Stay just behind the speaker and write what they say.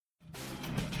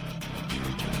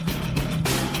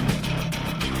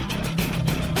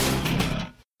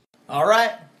All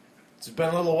right. It's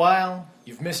been a little while.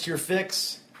 You've missed your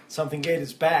fix. Something Gate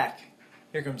is back.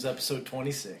 Here comes episode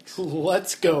 26.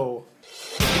 Let's go.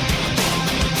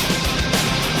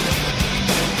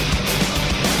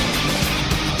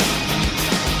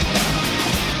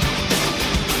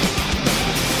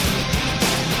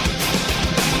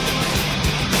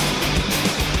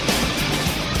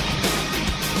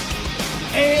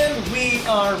 And we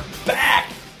are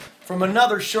back from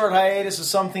another short hiatus of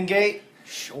Something Gate.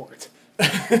 Short.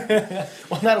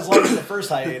 Well, not as long as the first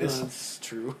hiatus. That's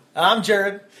true. I'm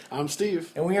Jared. I'm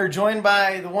Steve. And we are joined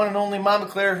by the one and only Mama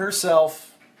Clare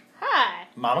herself. Hi.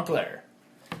 Mama Clare.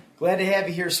 Glad to have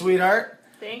you here, sweetheart.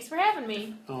 Thanks for having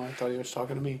me. Oh, I thought he was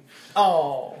talking to me.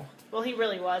 Oh. Well, he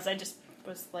really was. I just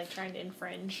was, trying to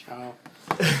infringe. Oh.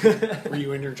 Were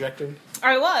you interjecting?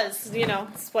 I was.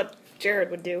 It's what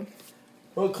Jared would do.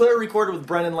 Well, Claire recorded with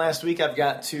Brennan last week. I've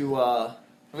got to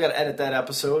edit that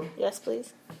episode. Yes,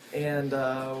 please. And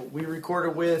we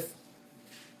recorded with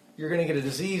You're Gonna Get a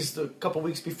Disease a couple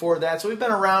weeks before that. So we've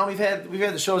been around. We've had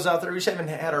the shows out there. We just haven't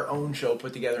had our own show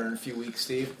put together in a few weeks,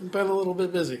 Steve. Been a little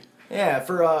bit busy. Yeah,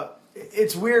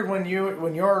 it's weird when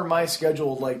you're my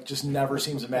schedule just never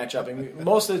seems to match up. I mean,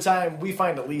 most of the time we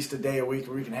find at least a day a week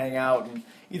where we can hang out and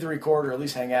either record or at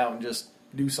least hang out and just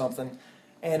do something.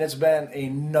 And it's been a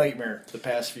nightmare the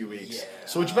past few weeks. Yeah.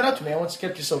 So what you been up to, man? What's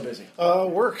kept you so busy?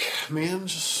 Work, man.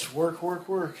 Just work.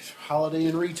 Holiday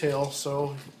and retail,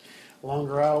 so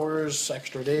longer hours,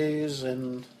 extra days,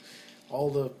 and all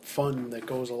the fun that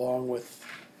goes along with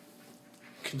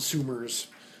consumers.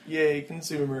 Yay,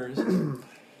 consumers.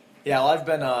 Yeah, well,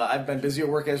 I've been busy at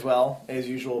work as well, as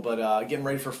usual, but getting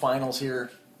ready for finals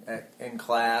here in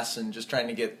class and just trying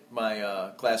to get my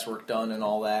classwork done and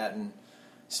all that, and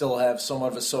still have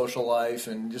somewhat of a social life,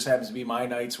 and just happens to be my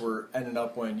nights were ended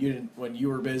up when you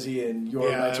were busy and your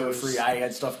nights were free. I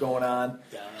had stuff going on.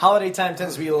 Yeah. Holiday time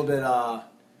tends to be a little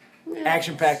bit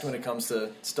action-packed when it comes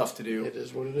to stuff to do. It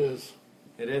is what it is.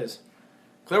 It is.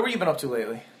 Claire, what have you been up to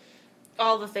lately?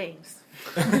 All the things.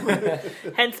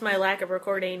 Hence my lack of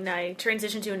recording. I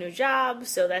transitioned to a new job,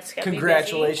 so that's kept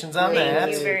Congratulations me busy. on that.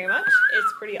 Thank you very much.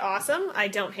 It's pretty awesome. I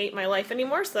don't hate my life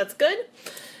anymore, so that's good.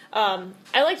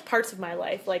 I liked parts of my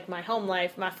life, like my home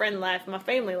life, my friend life, my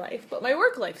family life, but my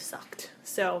work life sucked.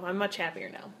 So I'm much happier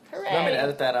now. Hooray! You want me to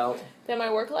edit that out? That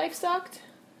my work life sucked?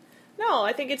 No,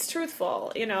 I think it's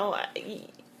truthful.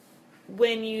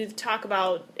 When you talk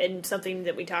about, and something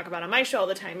that we talk about on my show all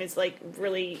the time is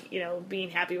really, being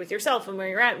happy with yourself and where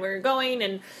you're at, and where you're going,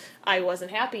 and I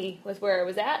wasn't happy with where I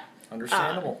was at.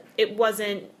 Understandable. It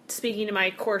wasn't speaking to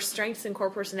my core strengths and core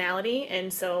personality,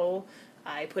 and so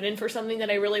I put in for something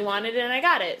that I really wanted, and I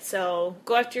got it. So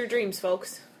go after your dreams,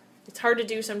 folks. It's hard to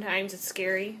do sometimes. It's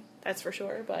scary, that's for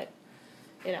sure. But,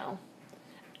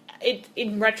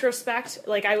 in retrospect,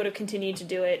 I would have continued to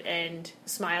do it and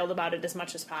smiled about it as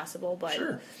much as possible. But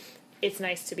sure. It's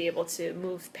nice to be able to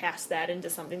move past that into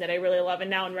something that I really love. And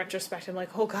now in retrospect, I'm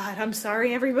like, oh, God, I'm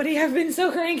sorry, everybody. I've been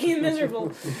so cranky and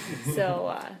miserable.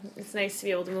 So it's nice to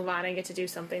be able to move on and get to do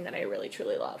something that I really,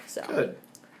 truly love. So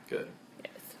Good.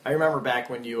 I remember back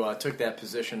when you took that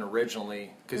position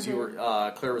originally, because you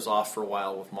were Claire was off for a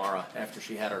while with Mara after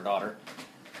she had her daughter,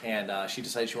 and she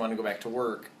decided she wanted to go back to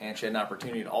work, and she had an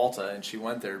opportunity at Alta, and she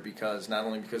went there not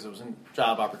only because it was a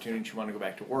job opportunity, she wanted to go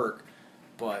back to work,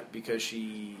 but because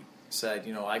she said,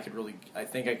 I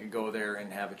think I could go there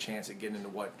and have a chance at getting into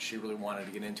what she really wanted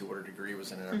to get into, what her degree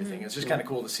was in and everything. It's just kind of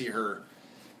cool to see her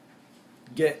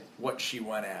get what she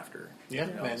went after. Yeah,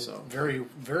 and so very,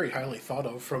 very highly thought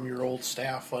of from your old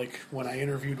staff. When I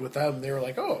interviewed with them, they were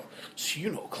like, "Oh, so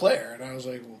you know Claire," and I was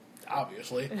like, "Well,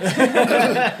 obviously."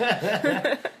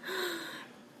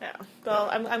 Yeah. Well,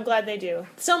 I'm glad they do.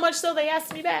 So much so they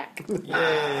asked me back.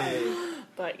 Yay!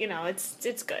 But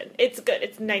it's good. It's good.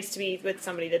 It's nice to be with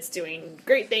somebody that's doing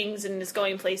great things and is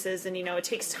going places. And it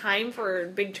takes time for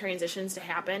big transitions to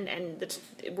happen. And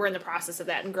we're in the process of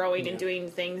that and growing and doing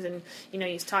things. And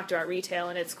you talked about retail,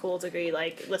 and it's cool to be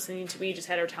listening to. We just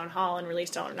had our town hall and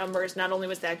released all our numbers. Not only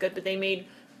was that good, but they made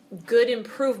good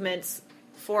improvements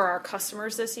for our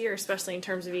customers this year, especially in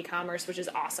terms of e-commerce, which is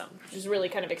awesome, which is really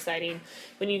kind of exciting.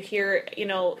 When you hear,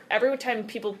 every time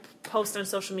people post on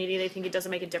social media, they think it doesn't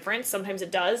make a difference. Sometimes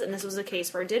it does, and this was a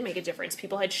case where it did make a difference.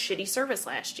 People had shitty service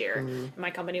last year. And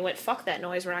my company went, fuck that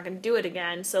noise, we're not going to do it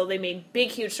again. So they made big,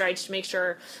 huge strides to make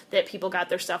sure that people got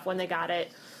their stuff when they got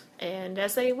it, and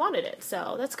as they wanted it.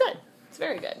 So that's good. It's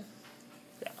very good.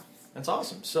 Yeah. That's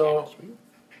awesome. So,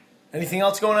 anything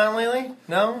else going on lately?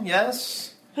 No?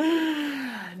 Yes?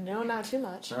 No, not too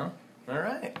much. No? All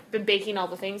right. Been baking all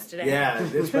the things today. Yeah,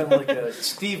 it's been like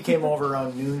Steve came over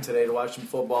around noon today to watch some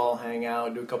football, hang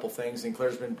out, do a couple things, and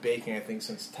Claire's been baking, I think,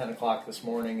 since 10 o'clock this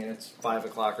morning, and it's 5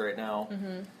 o'clock right now.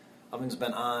 Mm-hmm. Oven's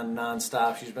been on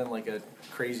nonstop. She's been like a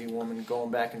crazy woman going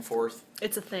back and forth.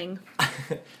 It's a thing.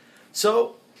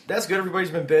 So, that's good.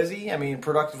 Everybody's been busy. I mean,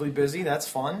 productively busy. That's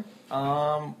fun.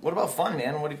 What about fun,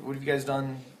 man? What have you guys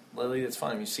done lately that's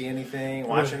fun? Have you see anything?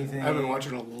 Watch anything? I've been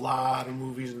watching a lot of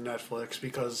movies on Netflix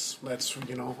because that's,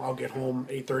 I'll get home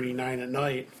 8:30, 9 at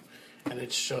night, and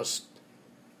it's just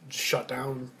shut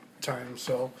down time.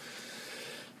 So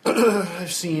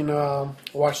I've seen,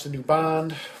 watched the new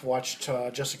Bond, watched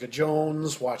Jessica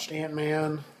Jones, watched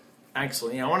Ant-Man.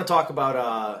 Excellent. I want to talk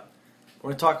about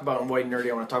in White and Nerdy.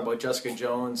 I want to talk about Jessica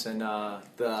Jones and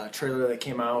the trailer that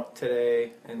came out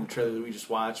today and the trailer that we just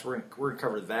watched. We're gonna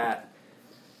cover that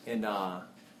in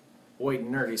White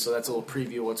and Nerdy, so that's a little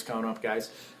preview of what's coming up, guys.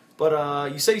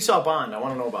 But you said you saw Bond. I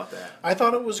want to know about that. I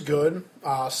thought it was good.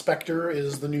 Spectre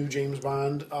is the new James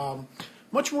Bond.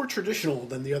 Much more traditional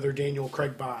than the other Daniel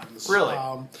Craig Bonds. Really?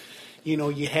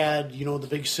 You had, the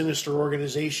big sinister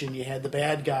organization. You had the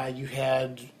bad guy. You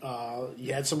had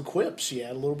some quips. You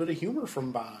had a little bit of humor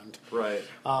from Bond. Right.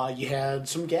 You had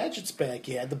some gadgets back.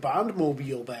 You had the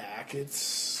Bond-mobile back.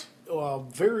 It's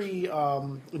very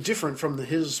different from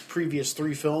his previous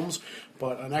 3 films,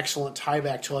 but an excellent tie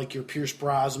back to like your Pierce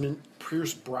Brosnan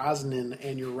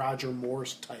and your Roger Moore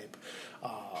type.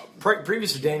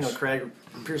 Previous to Daniel Craig,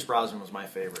 Pierce Brosnan was my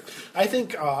favorite. I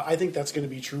think that's going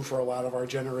to be true for a lot of our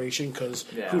generation because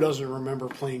who doesn't remember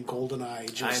playing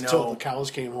GoldenEye just till the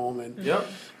cows came home? And yep.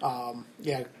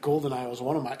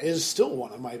 GoldenEye is still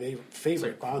one of my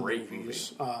favorite Bond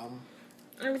movies.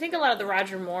 I think a lot of the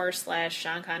Roger Moore /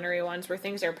 Sean Connery ones were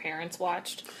things our parents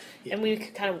watched, and we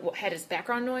kind of had as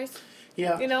background noise.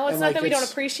 Yeah. It's not that we don't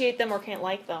appreciate them or can't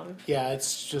like them. Yeah,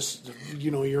 it's just,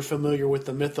 you're familiar with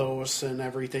the mythos and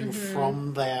everything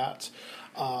from that.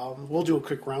 We'll do a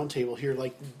quick roundtable here.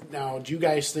 Now, do you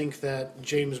guys think that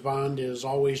James Bond is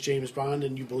always James Bond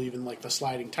and you believe in, the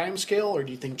sliding time scale, or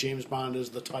do you think James Bond is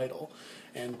the title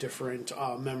and different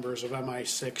members of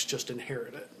MI6 just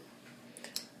inherit it?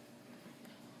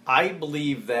 I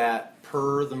believe that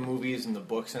per the movies and the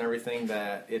books and everything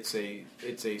that it's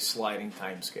a sliding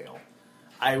time scale.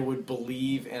 I would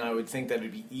believe and I would think that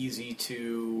it'd be easy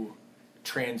to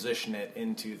transition it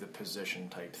into the position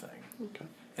type thing. Okay.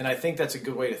 And I think that's a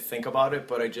good way to think about it,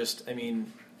 but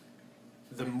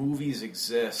the movies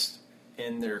exist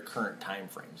in their current time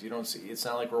frames. You don't see, it's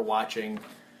not like we're watching,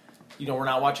 we're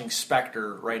not watching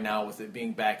Spectre right now with it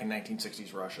being back in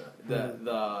 1960s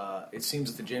Russia. It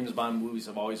seems that the James Bond movies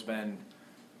have always been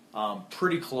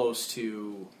pretty close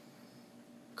to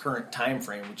current time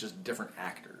frame, which is different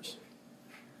actors.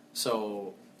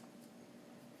 So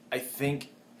I think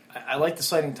I like the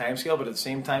sliding time scale, but at the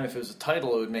same time, if it was a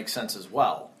title, it would make sense as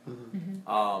well. Mm-hmm.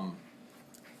 I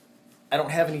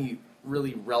don't have any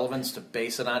really relevance to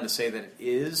base it on to say that it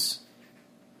is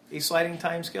a sliding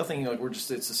time scale thing. It's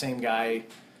the same guy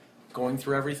going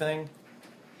through everything.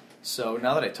 So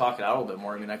now that I talk it out a little bit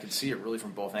more, I could see it really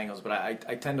from both angles, but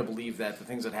I tend to believe that the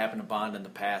things that happened to Bond in the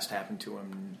past happened to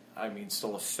him,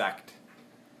 still affect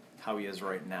how he is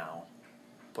right now.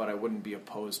 But I wouldn't be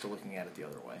opposed to looking at it the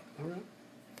other way. All right.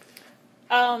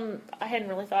 I hadn't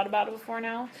really thought about it before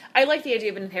now. I like the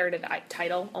idea of an inherited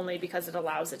title only because it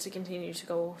allows it to continue to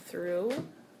go through,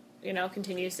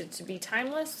 continues it to be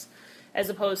timeless, as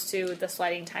opposed to the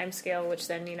sliding time scale, which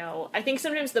then, I think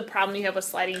sometimes the problem you have with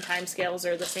sliding time scales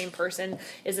or the same person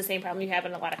is the same problem you have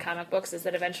in a lot of comic books, is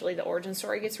that eventually the origin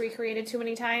story gets recreated too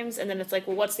many times, and then it's like,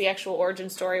 well, what's the actual origin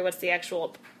story? What's the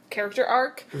actual character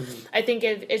arc? Mm-hmm. I think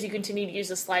as you continue to use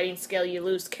the sliding scale, you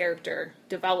lose character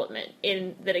development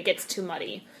in that it gets too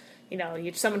muddy.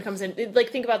 Someone comes in,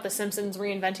 think about the Simpsons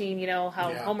reinventing,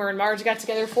 how Homer and Marge got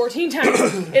together 14 times.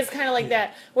 It's kind of like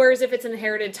that. Whereas if it's an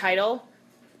inherited title,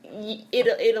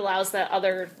 it allows that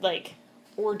other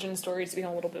origin stories to be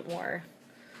a little bit more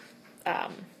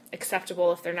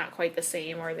acceptable if they're not quite the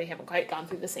same or they haven't quite gone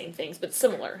through the same things, but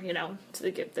similar, to the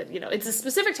gift that it's a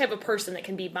specific type of person that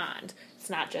can be Bond. It's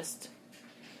not just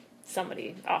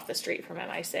somebody off the street from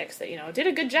MI6 that did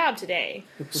a good job today.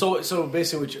 So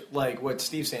basically, what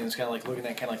Steve's saying is kind of like looking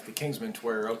at the Kingsman, to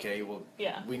where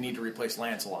we need to replace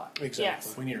Lancelot. Exactly.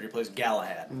 Yes. We need to replace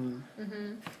Galahad.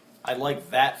 Mm-hmm. I like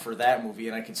that for that movie,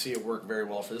 and I can see it work very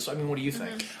well for this. What do you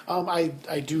think?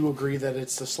 I do agree that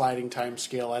it's the sliding time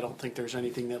scale. I don't think there's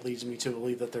anything that leads me to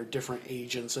believe that they're different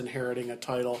agents inheriting a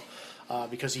title,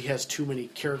 because he has too many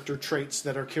character traits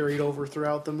that are carried over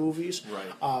throughout the movies.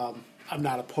 Right. I'm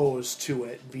not opposed to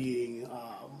it being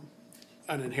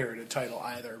an inherited title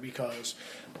either, because,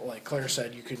 like Claire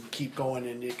said, you could keep going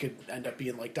and it could end up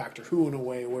being like Doctor Who in a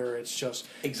way where it's just,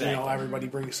 exactly. Everybody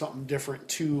brings something different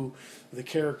to the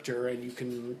character and you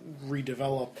can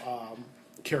redevelop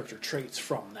character traits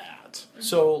from that.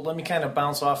 So let me kind of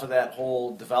bounce off of that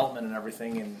whole development and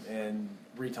everything and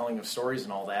retelling of stories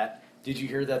and all that. Did you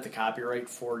hear that the copyright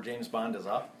for James Bond is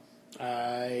up?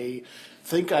 I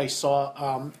think I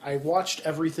saw. I watched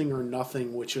Everything or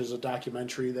Nothing, which is a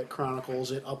documentary that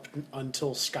chronicles it up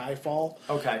until Skyfall.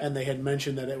 Okay. And they had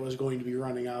mentioned that it was going to be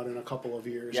running out in a couple of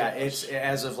years. Yeah, it's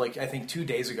as of I think 2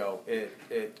 days ago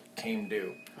it came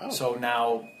due. Oh. So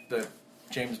now the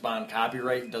James Bond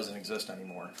copyright doesn't exist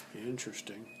anymore.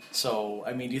 Interesting. So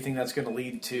do you think that's going to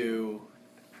lead to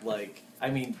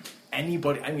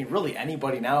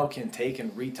anybody now can take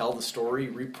and retell the story,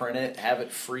 reprint it, have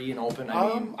it free and open?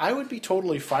 I would be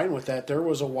totally fine with that. There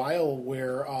was a while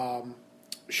where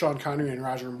Sean Connery and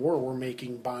Roger Moore were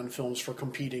making Bond films for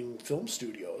competing film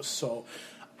studios, so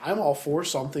I'm all for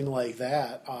something like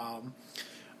that.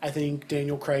 I think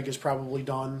Daniel Craig is probably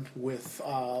done with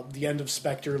the end of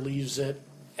Spectre, leaves it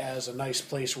as a nice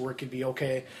place where it could be,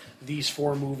 okay, these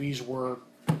 4 movies were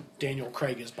Daniel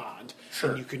Craig as Bond.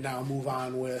 Sure. And you can now move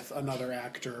on with another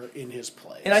actor in his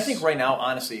place. And I think right now,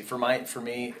 honestly, for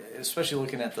me, especially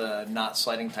looking at the not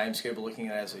sliding time scale, but looking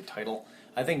at it as a title,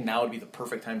 I think now would be the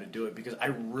perfect time to do it, because I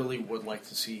really would like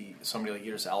to see somebody like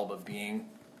Idris Elba being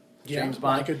James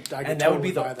Bond. I could and that totally would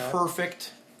be the buy that.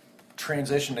 perfect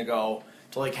transition to go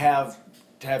to have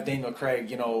Daniel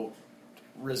Craig,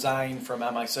 resign from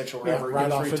MI6 or whatever, right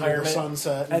goes off into the retirement,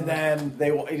 sunset, and then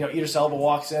they, Idris Elba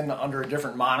walks in under a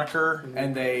different moniker,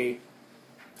 and they,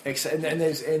 and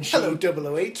she,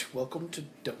 hello 008, welcome to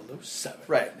 007.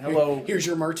 Right, hello. Here's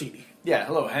your martini. Yeah,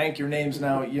 hello Hank. Your name's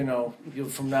now,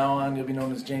 from now on you'll be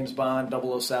known as James Bond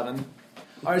 007.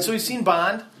 All right, so we've seen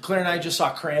Bond. Claire and I just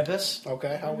saw Krampus.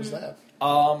 Okay, how was that?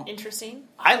 Interesting.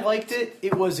 I liked it.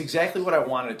 It was exactly what I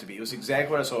wanted it to be. It was exactly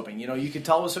what I was hoping. You could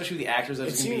tell, especially with the actors, that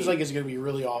It seems like it's going to be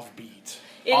really offbeat.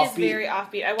 It is very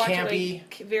offbeat. I watched campy.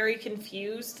 it very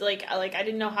confused. Like I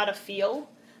didn't know how to feel.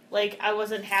 Like I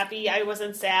wasn't happy. I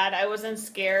wasn't sad. I wasn't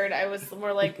scared. I was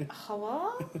more like,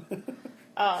 hello.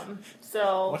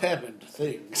 So what happened?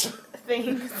 Things.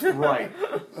 Right.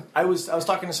 I was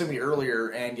talking to somebody earlier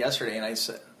and yesterday, and I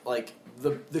said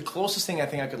the closest thing I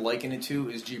think I could liken it to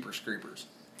is Jeepers Creepers.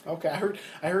 Okay,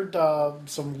 I heard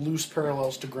some loose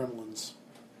parallels to Gremlins.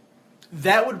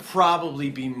 That would probably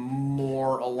be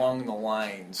more along the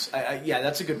lines. Yeah,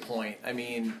 that's a good point.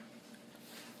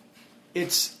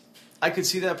 I could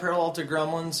see that parallel to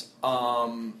Gremlins.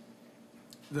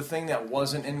 The thing that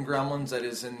wasn't in Gremlins that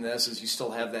is in this is you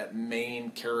still have that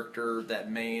main character,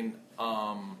 that main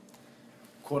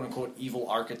quote-unquote evil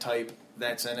archetype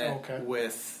that's in it. Okay.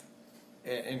 With,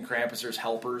 in Krampus, there's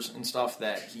helpers and stuff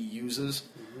that he uses.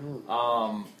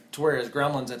 Mm-hmm. To whereas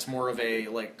Gremlins, it's more of a,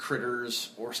 like,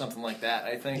 Critters or something like that,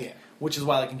 I think. Yeah. Which is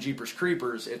why, like, in Jeepers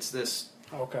Creepers, it's this...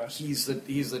 Okay. He's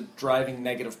the driving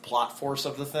negative plot force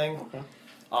of the thing.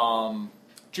 Okay.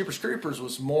 Jeepers Creepers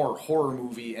was more horror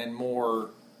movie and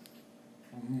more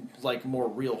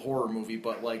real horror movie,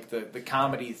 but like the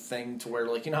comedy thing to where,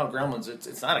 like, how Gremlins,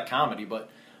 it's not a comedy, but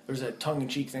there's that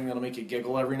tongue-in-cheek thing that'll make you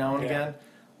giggle every now and again.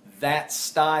 That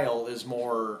style is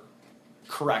more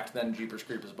correct than Jeepers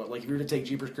Creepers. But like if you were to take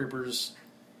Jeepers Creepers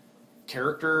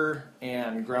character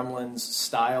and Gremlins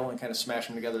style and kind of smash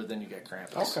them together, then you get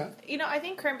Krampus. Okay. I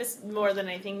think Krampus more than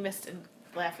anything missed, and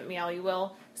laugh at me all you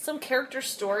will, some character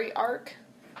story arc,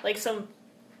 like some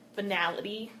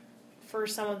finality for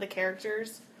some of the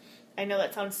characters. I know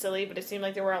that sounds silly, but it seemed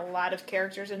like there were a lot of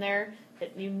characters in there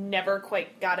that you never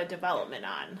quite got a development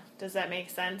on. Does that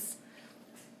make sense?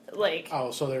 Like,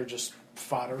 so they're just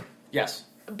fodder. Yes.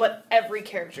 But every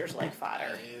character's like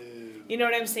fodder. You know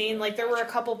what I'm saying? Like, there were a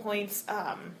couple points.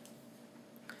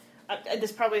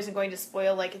 This probably isn't going to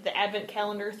spoil, like, the advent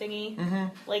calendar thingy.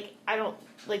 Mm-hmm. Like, I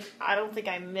don't think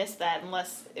I missed that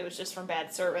unless it was just from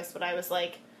bad service. But I was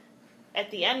like, at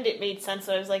the end, it made sense.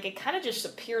 So I was like, it kind of just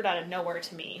appeared out of nowhere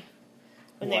to me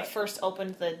when they first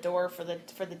opened the door for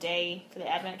the day for the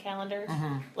advent calendar.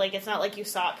 Mm-hmm. Like, it's not like you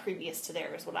saw it previous to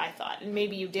there, is what I thought, and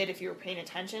maybe you did if you were paying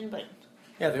attention. But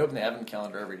yeah, they open the advent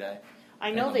calendar every day. I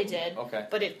know they did. Okay,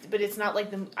 but it's not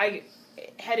like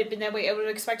had it been that way, I would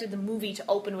have expected the movie to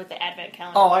open with the advent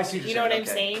calendar. Oh, I see what you're You know saying. what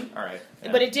I'm saying? All right.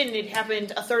 Yeah. But it didn't. It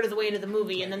happened a third of the way into the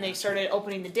movie, and then they started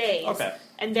opening the days. Okay.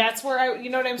 And that's where you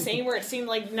know what I'm saying? Where it seemed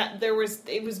like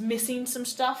it was missing some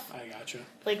stuff. I gotcha.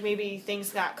 Like maybe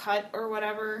things got cut or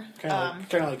whatever.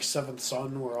 Kind of like Seventh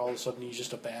Son, where all of a sudden he's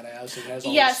just a badass and has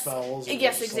all yes, the spells. And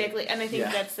yes, just exactly. And I think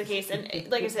Yeah. that's the case.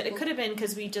 And like I said, it could have been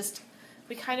because we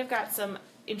we kind of got some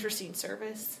interesting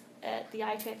service at the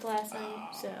iPic last night.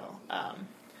 So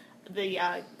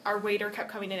our waiter kept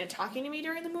coming in and talking to me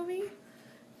during the movie.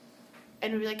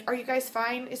 And we'd be like, "Are you guys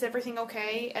fine? Is everything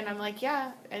okay?" And I'm like,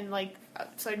 "Yeah." And like,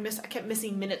 so I kept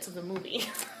missing minutes of the movie.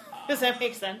 Does that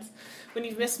make sense? When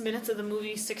you've missed minutes of the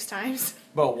movie 6 times.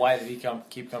 But why did he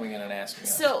keep coming in and asking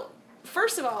us? So,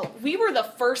 first of all, we were the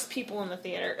first people in the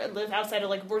theater, outside of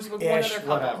like one other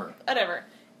couple. Whatever.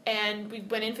 And we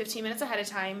went in 15 minutes ahead of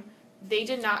time. They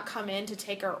did not come in to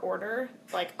take our order,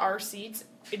 like our seats,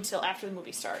 until after the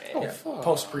movie started. Oh, yeah.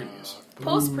 Post previews.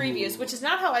 Post previews, which is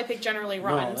not how iPic generally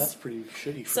runs. No, that's pretty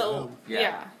shitty for them.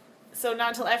 Yeah. So not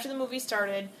until after the movie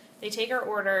started, they take our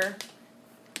order.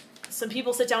 Some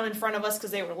people sit down in front of us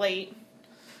because they were late.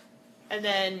 And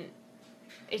then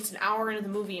it's an hour into the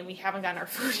movie and we haven't gotten our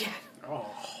food yet. Oh.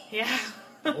 Yeah.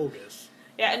 Bogus.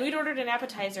 Yeah, and we'd ordered an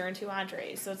appetizer and 2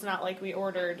 entrees, so it's not like we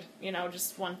ordered,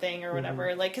 just one thing or whatever.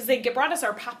 Mm-hmm. Like, because they brought us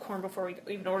our popcorn before we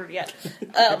even ordered yet.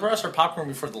 They brought us our popcorn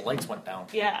before the lights went down.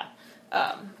 Yeah.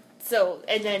 So,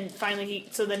 and then finally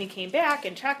he came back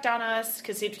and checked on us,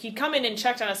 because he'd come in and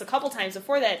checked on us a couple times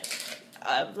before that.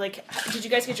 Like, did you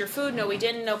guys get your food? No, we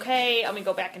didn't. Okay, I'm gonna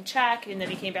go back and check. And then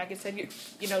he came back and said,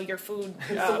 your food.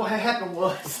 So what happened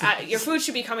was your food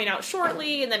should be coming out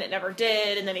shortly, and then it never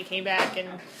did. And then he came back and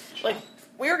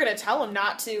we were gonna tell him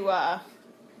not to,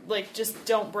 just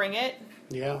don't bring it.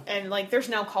 Yeah. And there's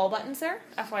no call buttons there,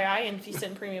 FYI, and if you sit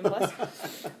in Premium Plus.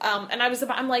 And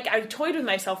I toyed with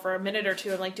myself for a minute or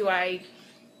two. I'm like, do I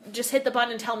just hit the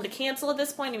button and tell him to cancel at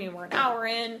this point? I mean, we're an hour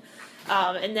in.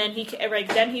 And then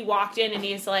he walked in and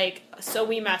he's like, "So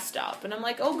we messed up." And I'm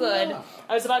like, "Oh, good." Yeah.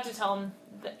 I was about to tell him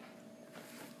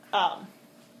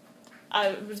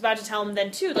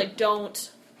then too,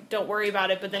 don't worry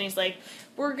about it. But then he's like,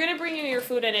 "We're gonna bring you your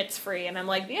food and it's free." And I'm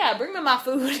like, "Yeah, bring me my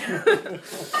food."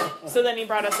 So then he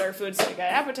brought us our food. So we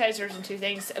got appetizers and 2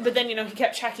 things. But then, he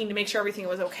kept checking to make sure everything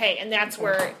was okay. And that's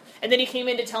where, and then he came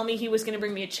in to tell me he was going to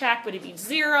bring me a check, but it'd be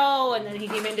 0. And then he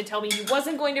came in to tell me he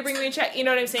wasn't going to bring me a check. You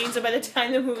know what I'm saying? So by the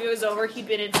time the movie was over, he'd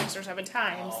been in 6 or 7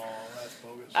 times. Oh, that's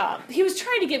bogus. He was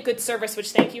trying to give good service,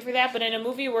 which thank you for that. But in a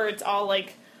movie where it's all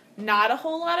not a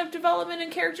whole lot of development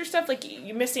and character stuff,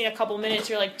 you're missing a couple minutes,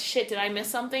 you're like, shit, did I miss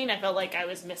something? I felt like I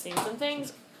was missing some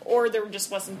things, or there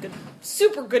just wasn't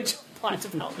super good plot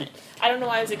development. I don't know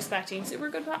why I was expecting super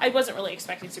good plot. I wasn't really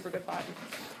expecting super good plot.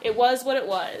 It was what it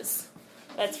was.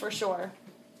 That's for sure.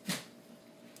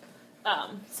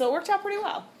 So it worked out pretty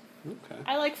well. Okay.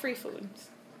 I like free food.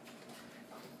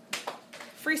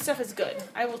 Free stuff is good.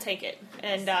 I will take it.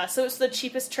 And so it's the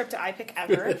cheapest trip to iPic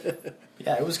ever.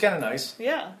 Yeah, it was kind of nice.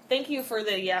 Yeah. Thank you for the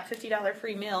 $50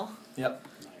 free meal. Yep.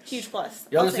 Nice. Huge plus.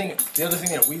 The other thing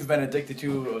that we've been addicted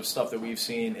to of stuff that we've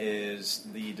seen is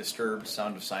the Disturbed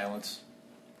Sound of Silence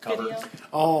cover. Video.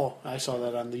 Oh, I saw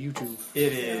that on the YouTube.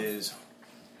 It is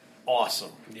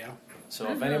awesome. Yeah.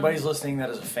 So if anybody's listening that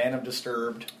is a fan of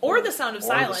Disturbed or the Sound of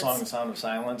Silence, the song Sound of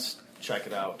Silence, check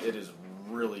it out. It is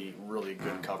really, really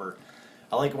good cover.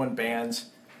 I like when bands.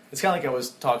 It's kind of like I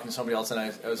was talking to somebody else, and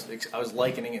I was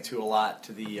likening it to the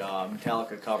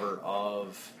Metallica cover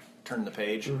of Turn the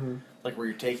Page, like where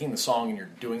you're taking the song and you're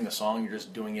doing the song, you're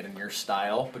just doing it in your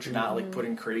style, but you're not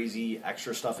putting crazy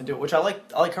extra stuff into it. Which I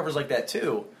like covers like that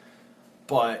too,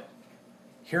 but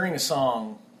hearing a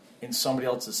song in somebody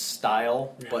else's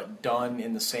style, but done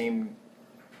in the same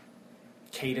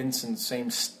cadence and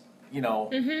same,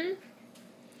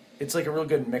 it's like a real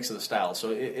good mix of the styles.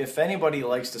 So if anybody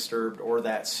likes Disturbed or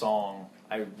that song,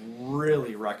 I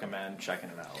really recommend checking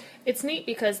it out. It's neat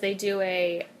because they do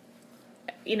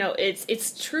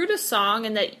it's true to song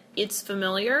in that it's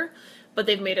familiar, but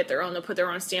they've made it their own. They put their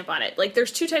own stamp on it.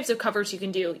 There's 2 types of covers you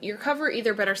can do. Your cover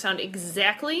either better sound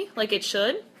exactly like it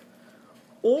should,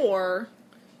 or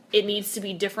it needs to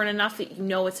be different enough that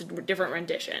it's a different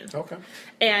rendition. Okay.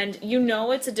 And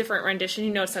it's a different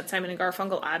rendition. It's not Simon and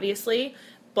Garfunkel, obviously,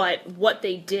 but what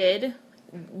they did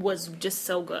was just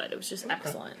so good. It was just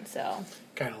excellent. So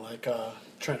kind of like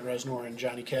Trent Reznor and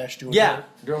Johnny Cash doing Hurt.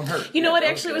 Doing Hurt. It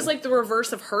actually was like the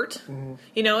reverse of Hurt.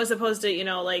 Mm-hmm. As opposed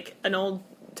to like an old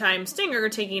time singer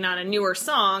taking on a newer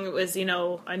song. It was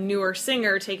a newer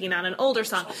singer taking on an older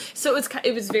song. So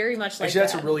it was very much like actually,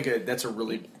 that's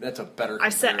a better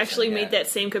comparison. I made that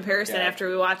same comparison after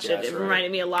we watched it. It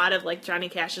reminded me a lot of Johnny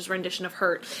Cash's rendition of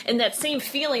Hurt, and that same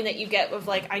feeling that you get with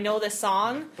I know this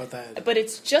song, but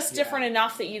it's just different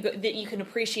enough that you can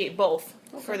appreciate both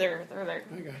for their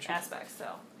aspects. So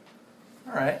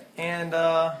all right, and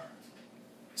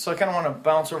so I kind of want to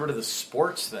bounce over to the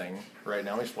sports thing right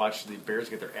now. We just watched the Bears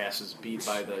get their asses beat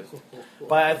by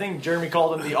I think Jeremy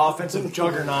called him the offensive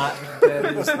juggernaut. That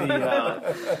is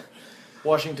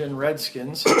Washington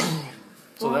Redskins.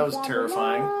 So that was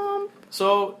terrifying.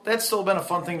 So that's still been a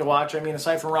fun thing to watch. I mean,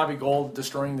 aside from Robbie Gould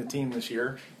destroying the team this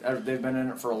year, they've been in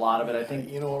it for a lot of it. I think.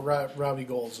 You know, Robbie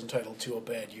Gould's entitled to a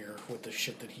bad year with the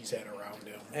shit that he's had around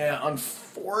him. Yeah,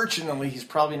 unfortunately, he's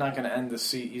probably not going to end the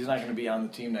season. He's not going to be on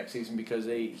the team next season because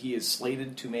he is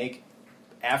slated to make,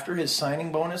 after his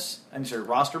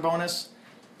roster bonus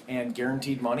and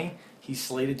guaranteed money, he's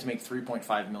slated to make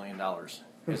 $3.5 million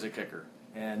as a kicker.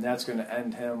 And that's going to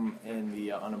end him in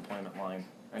the unemployment line,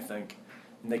 I think.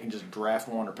 And they can just draft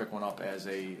one or pick one up as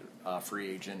a free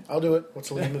agent. I'll do it. What's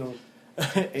the league minimum?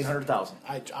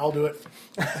 $800,000. I'll do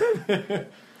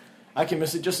it. I can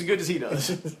miss it just as good as he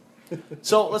does.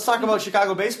 So let's talk about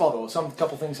Chicago baseball, though.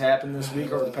 Couple things happened this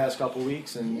week over the past couple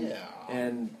weeks,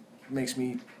 and makes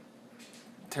me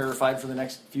terrified for the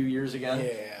next few years again.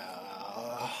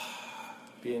 Yeah.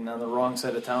 Being on the wrong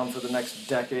side of town for the next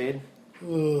decade.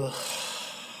 Ugh.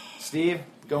 Steve,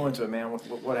 go into it, man.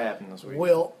 What happened this week?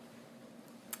 Well,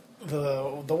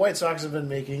 the White Sox have been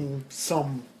making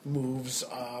some moves,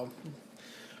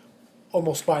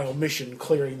 almost by omission,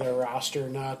 clearing their roster,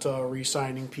 not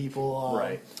re-signing people.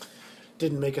 Right.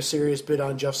 Didn't make a serious bid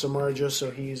on Jeff Samardzija, so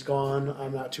he's gone.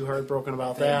 I'm not too heartbroken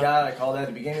about that. Thank God, I called that at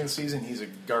the beginning of the season. He's a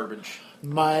garbage.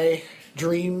 My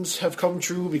dreams have come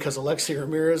true because Alexi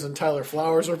Ramirez and Tyler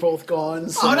Flowers are both gone.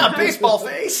 So. Oh, not baseball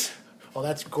face! Well,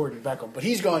 that's Gordon Beckham, but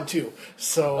he's gone too.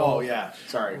 So, oh yeah,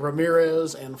 sorry.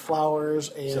 Ramirez and Flowers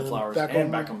and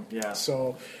Beckham. Yeah.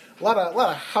 So a lot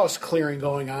of house clearing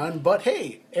going on. But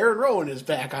hey, Aaron Rowan is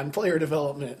back on player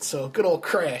development. So good old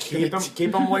Crash.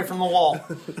 Keep him away from the wall.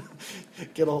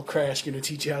 Good old Crash going to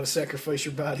teach you how to sacrifice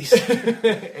your bodies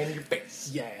and your face.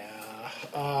 Yeah.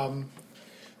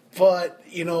 But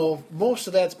you know, most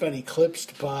of that's been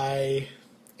eclipsed by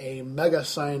a mega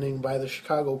signing by the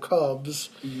Chicago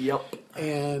Cubs. Yep.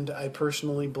 And I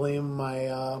personally blame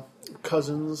my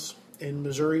cousins in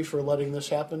Missouri for letting this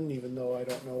happen, even though I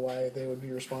don't know why they would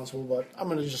be responsible, but I'm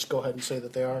going to just go ahead and say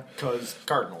that they are. Because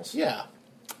Cardinals. Yeah.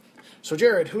 So,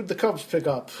 Jared, who'd the Cubs pick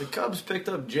up? The Cubs picked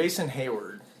up Jason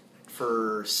Hayward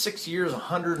for 6 years,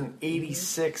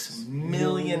 $186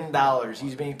 million.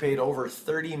 He's being paid over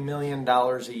 $30 million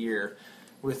a year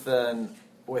with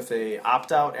a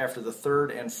opt-out after the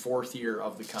third and fourth year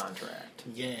of the contract.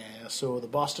 Yeah, so the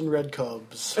Boston Red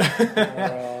Cubs.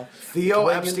 Theo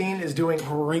Epstein is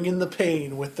bringing the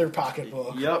pain with their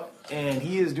pocketbook. Yep, and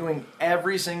he is doing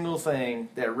every single thing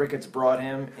that Ricketts brought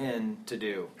him in to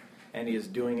do, and he is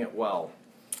doing it well.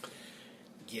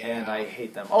 Yeah. And I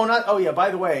hate them.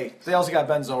 By the way, they also got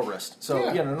Ben Zobrist.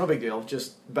 So, no big deal.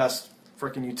 Just best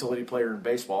freaking utility player in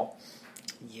baseball.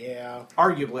 Yeah.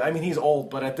 Arguably. I mean, he's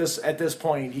old, but at this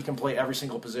point, he can play every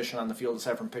single position on the field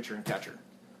aside from pitcher and catcher.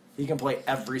 He can play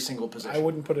every single position. I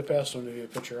wouldn't put it past him to be a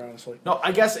pitcher, honestly. No,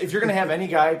 I guess if you're going to have any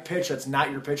guy pitch that's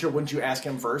not your pitcher, wouldn't you ask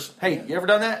him first? Hey, you ever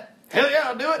done that? Hell yeah,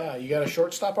 I'll do it. Yeah, you got a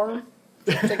shortstop arm?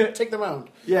 Take the mound.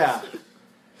 Yeah.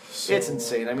 So. It's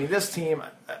insane. I mean, this team,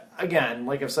 again,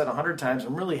 like I've said 100 times,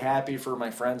 I'm really happy for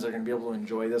my friends that are going to be able to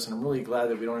enjoy this, and I'm really glad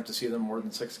that we don't have to see them more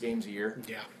than 6 games a year.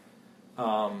 Yeah.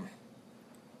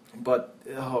 But,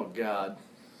 oh, God,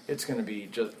 it's going to be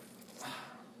just...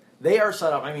 They are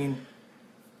set up. I mean,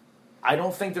 I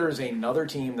don't think there is another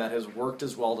team that has worked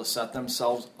as well to set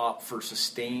themselves up for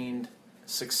sustained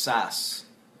success.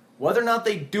 Whether or not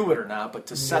they do it or not, but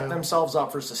to set themselves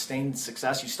up for sustained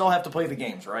success, you still have to play the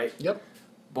games, right? Yep.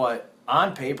 But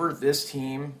on paper, this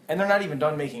team, and they're not even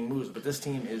done making moves, but this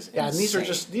team is insane. And these are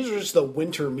just the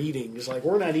winter meetings. Like,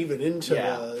 we're not even into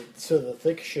the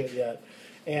thick shit yet.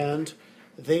 And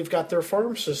they've got their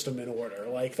farm system in order.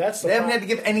 Like, that's they haven't had to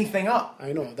give anything up.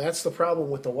 I know. That's the problem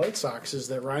with the White Sox is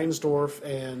that Reinsdorf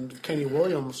and Kenny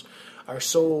Williams are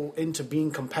so into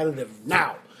being competitive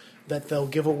now that they'll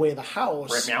give away the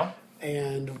house. Right now.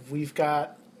 And we've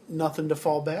got nothing to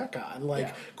fall back on.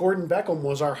 Like, Gordon Beckham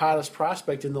was our hottest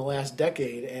prospect in the last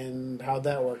decade, and how'd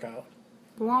that work out?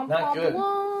 Not good.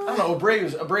 I don't know.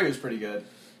 Abreu's pretty good.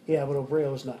 Yeah, but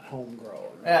Abreu's not homegrown.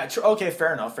 Yeah, okay,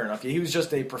 fair enough. He was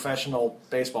just a professional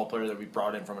baseball player that we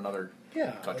brought in from another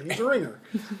country. He's a ringer.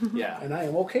 Yeah. And I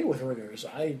am okay with ringers.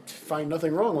 I find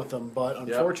nothing wrong with them, but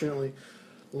unfortunately,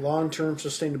 long-term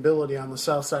sustainability on the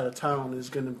south side of town is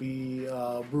going to be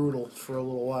brutal for a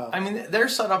little while. I mean, they're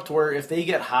set up to where if they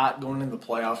get hot going into the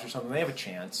playoffs or something, they have a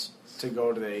chance to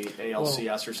go to the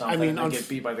ALCS or something and get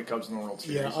beat by the Cubs in the World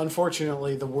Series. Yeah,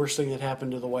 unfortunately, the worst thing that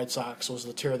happened to the White Sox was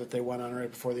the tear that they went on right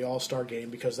before the All-Star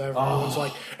game because everyone's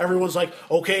like,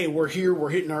 okay, we're here, we're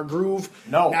hitting our groove.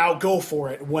 No. Now go for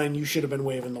it when you should have been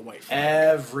waving the white flag.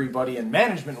 Everybody in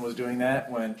management was doing that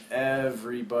when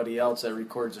everybody else that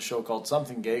records a show called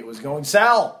Something Gate was going,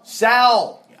 sell!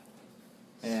 Yeah.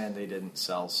 and they didn't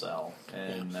sell.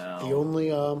 And now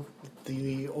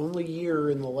The only year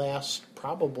in the last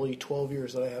probably 12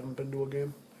 years that I haven't been to a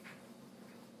game.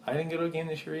 I didn't go to a game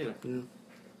this year either. Yeah.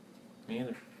 Me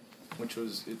either. Which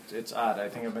was it's odd. I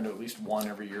think I've been to at least one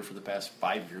every year for the past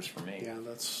 5 years for me. Yeah,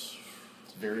 it's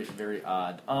very, very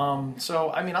odd. So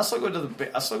I mean, I'll still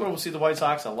go see the White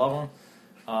Sox. I love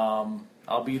them.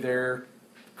 I'll be there,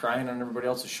 crying on everybody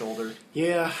else's shoulder.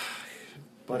 Yeah,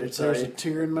 but there's a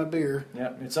tear in my beer.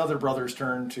 Yeah, it's other brothers'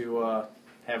 turn to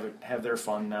have their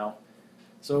fun now.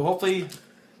 So hopefully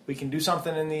we can do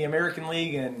something in the American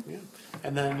League and. Yeah.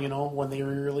 And then, when they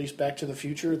release Back to the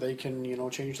Future, they can,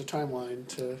 change the timeline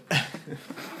to...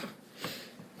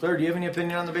 Claire, do you have any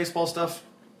opinion on the baseball stuff?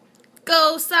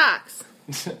 Go Sox!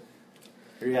 Here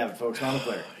you have it, folks. Mama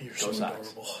Claire. You're Go so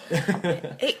Sox.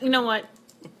 adorable. Hey, you know what?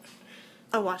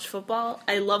 I watch football.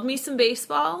 I love me some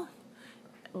baseball.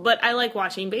 But I like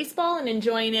watching baseball and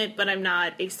enjoying it, but I'm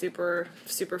not a super,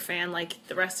 super fan like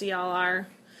the rest of y'all are.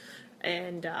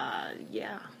 And,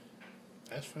 yeah.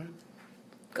 That's fine.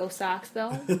 Go Sox,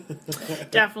 though.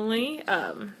 Definitely.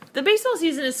 The baseball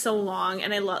season is so long,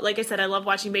 and like I said, I love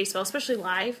watching baseball, especially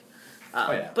live.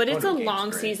 But it's a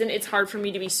long season. It's hard for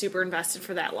me to be super invested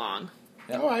for that long.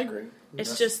 Oh, I agree.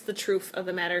 It's just the truth of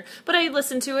the matter. But I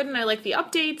listen to it, and I like the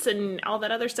updates and all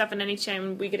that other stuff, and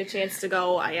anytime we get a chance to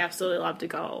go, I absolutely love to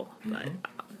go. But,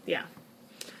 yeah.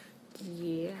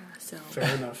 Yeah, so.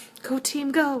 Fair enough. Go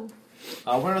team, go!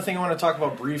 One other thing I want to talk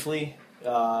about briefly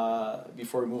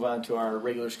before we move on to our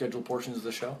regular scheduled portions of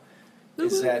the show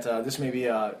is that this may be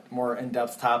a more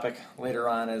in-depth topic later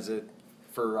on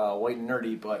for White and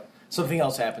Nerdy, but something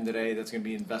else happened today that's going to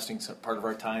be investing some part of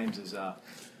our times is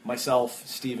myself,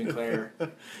 Steve, and Claire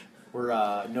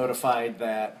were notified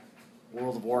that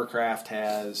World of Warcraft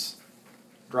has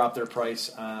dropped their price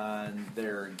on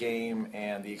their game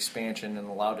and the expansion and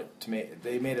allowed it to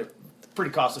they made it pretty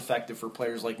cost effective for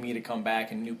players like me to come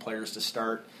back and new players to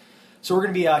start. So we're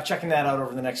going to be checking that out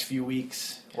over the next few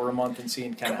weeks or a month and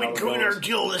seeing kind of how it goes. Join our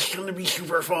guild. It's going to be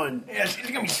super fun. Yeah, it's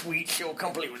going to be sweet. So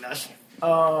come play with us.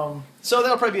 So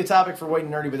that'll probably be a topic for White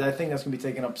and Nerdy, but I think that's going to be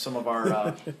taking up some of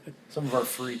our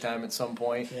free time at some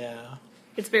point. Yeah.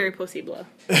 It's very possible.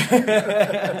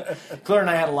 Claire and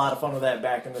I had a lot of fun with that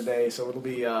back in the day, so it'll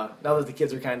be, now that the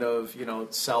kids are kind of,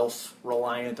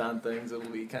 self-reliant on things, it'll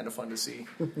be kind of fun to see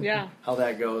how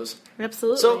that goes.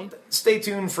 Absolutely. So stay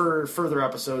tuned for further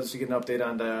episodes to get an update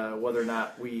on whether or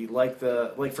not we like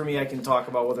for me, I can talk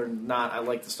about whether or not I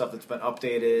like the stuff that's been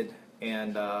updated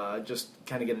and just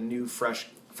kind of get a new, fresh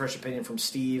opinion from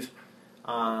Steve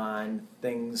on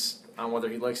things, on whether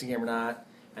he likes the game or not.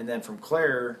 And then from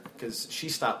Claire, because she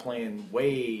stopped playing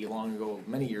way long ago,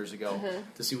 many years ago,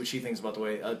 to see what she thinks about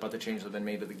the changes that have been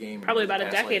made to the game. Probably about a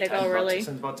decade ago, really.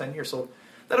 Since about 10 years. So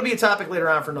that'll be a topic later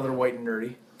on for another White and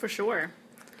Nerdy. For sure.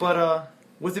 But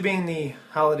with it being the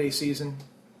holiday season,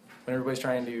 when everybody's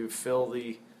trying to fill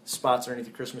the spots underneath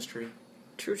the Christmas tree.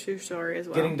 True story as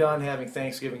well. Getting done having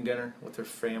Thanksgiving dinner with their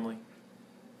family.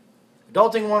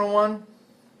 Adulting 101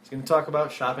 is going to talk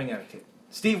about shopping etiquette.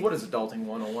 Steve, what is Adulting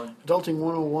 101? Adulting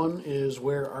 101 is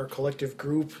where our collective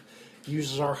group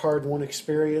uses our hard-won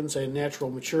experience and natural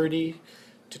maturity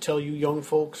to tell you young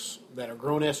folks that are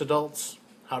grown-ass adults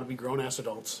how to be grown-ass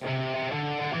adults.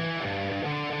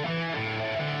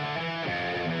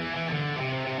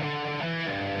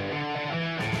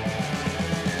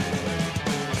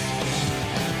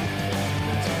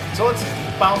 So let's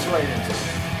bounce right into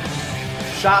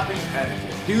it. Shopping etiquette.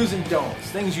 Do's and don'ts.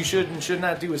 Things you should and should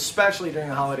not do, especially during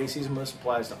the holiday season. This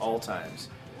applies to all times.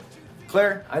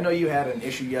 Claire, I know you had an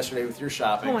issue yesterday with your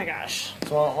shopping. Oh my gosh.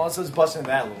 So let's bust into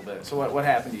that a little bit. So what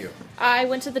happened to you? I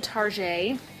went to the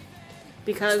Target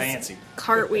because fancy.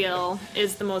 Cartwheel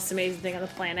is the most amazing thing on the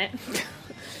planet.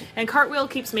 And Cartwheel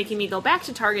keeps making me go back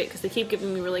to Target because they keep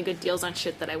giving me really good deals on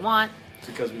shit that I want.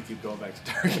 Because we keep going back to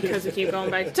Target. Because we keep going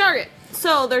back to Target.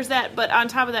 So there's that. But on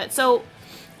top of that, so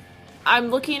I'm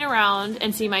looking around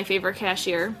and see my favorite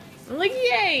cashier. I'm like,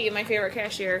 yay, my favorite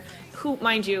cashier. Who,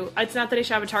 mind you, it's not that I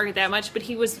shop at Target that much, but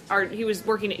he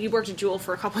worked at Jewel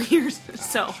for a couple of years.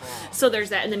 So there's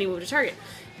that, and then he moved to Target.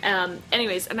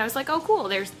 Anyways, and I was like, oh, cool.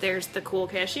 There's the cool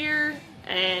cashier,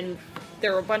 and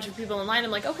there were a bunch of people in line.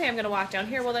 I'm like, okay, I'm going to walk down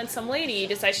here. Well, then some lady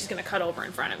decides she's going to cut over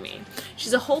in front of me.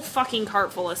 She's a whole fucking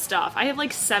cart full of stuff. I have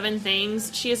like 7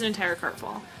 things. She has an entire cart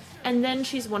full. And then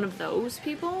she's one of those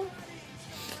people.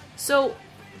 So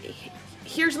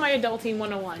here's my Adulting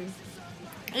 101.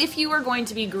 If you are going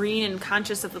to be green and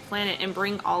conscious of the planet and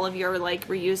bring all of your like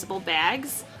reusable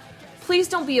bags, please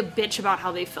don't be a bitch about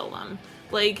how they fill them.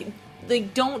 Like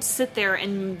don't sit there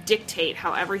and dictate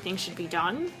how everything should be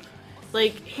done.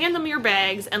 Like, hand them your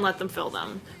bags and let them fill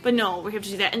them. But no, we have to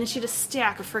do that. And then she had a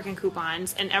stack of freaking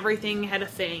coupons, and everything had a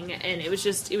thing, and it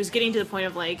was getting to the point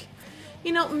of, like,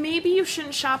 you know, maybe you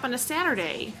shouldn't shop on a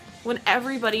Saturday when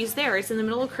everybody's there. It's in the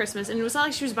middle of Christmas, and it was not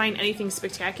like she was buying anything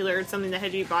spectacular or something that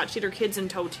had to be bought. She had her kids in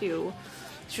tow, too.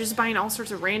 She was just buying all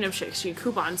sorts of random shit. She had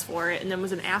coupons for it, and then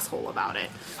was an asshole about it.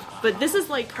 But this is,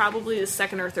 like, probably the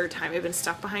second or third time I've been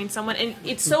stuck behind someone, and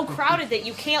it's so crowded that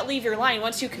you can't leave your line.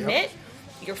 Once you commit,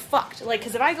 you're fucked. Like,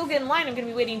 because if I go get in line, I'm going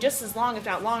to be waiting just as long, if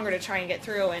not longer, to try and get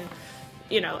through. And,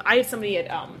 you know, I had somebody at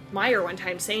Meijer one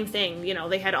time, same thing. You know,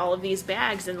 they had all of these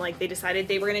bags, and, like, they decided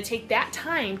they were going to take that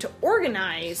time to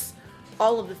organize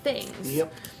all of the things.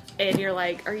 Yep. And you're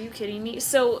like, are you kidding me?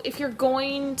 So if you're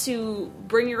going to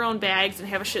bring your own bags and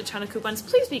have a shit ton of coupons,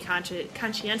 please be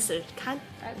conscientious.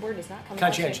 That word is not coming out.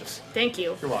 Conscientious. Thank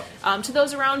you. You're welcome. To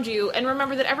those around you, and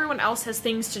remember that everyone else has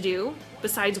things to do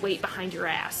besides wait behind your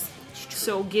ass.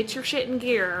 So get your shit in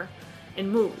gear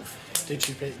and move. Did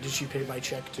she pay by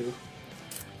check too?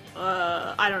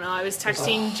 I don't know. I was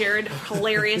texting Jared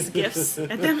hilarious gifts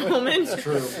at that moment.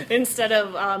 True. Instead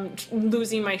of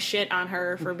losing my shit on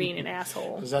her for being an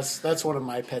asshole. Because that's one of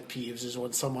my pet peeves is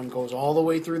when someone goes all the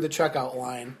way through the checkout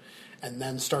line and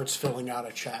then starts filling out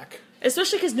a check.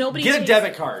 Especially because nobody Get a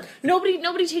debit card.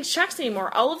 Nobody takes checks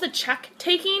anymore. All of the check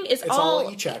taking is all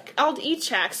e-check. All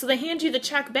e-check. So they hand you the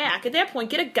check back. At that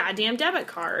point, get a goddamn debit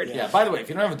card. Yeah. By the way, if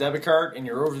you don't have a debit card and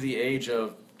you're over the age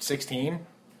of 16,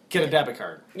 get a debit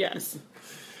card. Yes.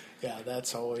 Yeah,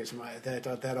 that's always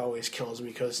that always kills me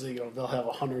because they'll have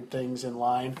 100 things in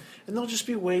line and they'll just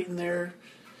be waiting there,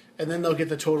 and then they'll get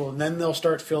the total and then they'll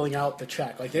start filling out the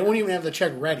check. Like they won't even have the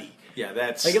check ready. Yeah,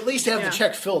 that's like at least have the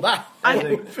check filled out. I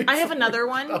have another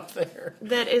one up there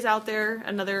that is out there.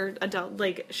 Another adult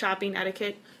like shopping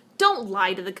etiquette. Don't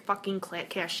lie to the fucking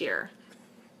cashier.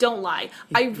 Don't lie.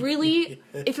 I really,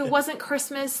 if it wasn't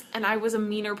Christmas and I was a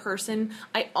meaner person,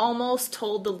 I almost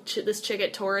told this chick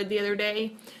at Torrid the other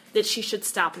day that she should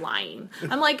stop lying.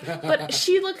 I'm like, but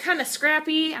she looked kind of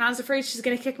scrappy, and I was afraid she's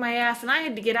going to kick my ass, and I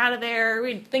had to get out of there.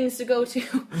 We had things to go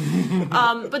to.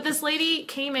 But this lady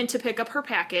came in to pick up her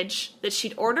package that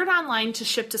she'd ordered online to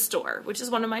ship to store, which is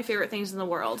one of my favorite things in the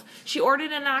world. She ordered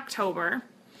it in October.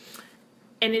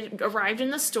 And it arrived in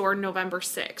the store November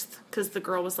 6th, because the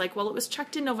girl was like, well, it was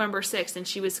checked in November 6th, and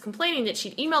she was complaining that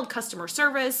she'd emailed customer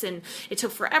service, and it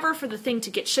took forever for the thing to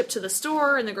get shipped to the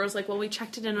store, and the girl's like, well, we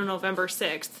checked it in on November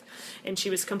 6th, and she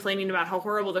was complaining about how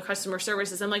horrible the customer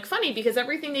service is. I'm like, funny, because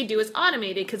everything they do is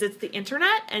automated, because it's the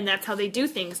internet, and that's how they do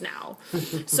things now.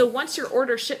 So once your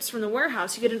order ships from the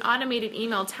warehouse, you get an automated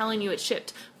email telling you it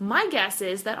shipped. My guess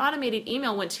is that automated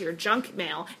email went to your junk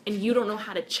mail, and you don't know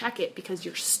how to check it because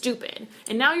you're stupid.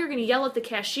 And now you're going to yell at the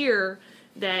cashier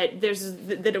that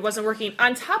it wasn't working.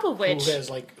 On top of which,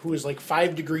 who is like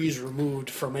 5 degrees removed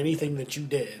from anything that you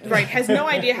did, right? Has no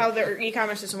idea how their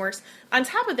e-commerce system works. On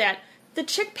top of that, the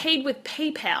chick paid with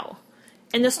PayPal,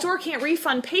 and the store can't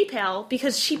refund PayPal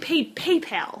because she paid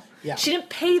PayPal. Yeah. She didn't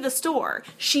pay the store.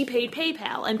 She paid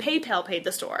PayPal, and PayPal paid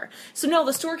the store. So no,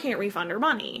 the store can't refund her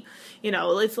money. You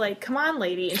know, it's like, come on,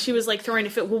 lady. And she was like throwing a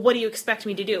fit. Well, what do you expect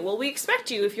me to do? Well, we expect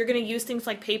you, if you're going to use things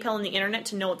like PayPal and the internet,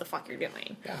 to know what the fuck you're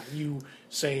doing. Yeah, you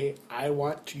say,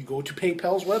 you go to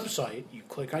PayPal's website, you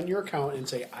click on your account and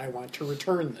say, I want to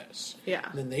return this. Yeah.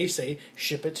 And then they say,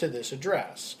 ship it to this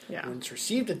address. Yeah. When it's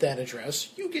received at that address,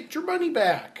 you get your money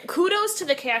back. Kudos to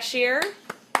the cashier.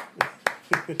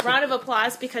 Round of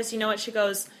applause, because you know what? She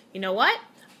goes, you know what?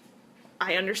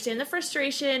 I understand the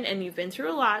frustration, and you've been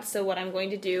through a lot, so what I'm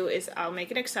going to do is I'll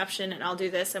make an exception, and I'll do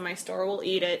this, and my store will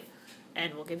eat it,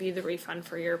 and we'll give you the refund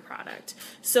for your product.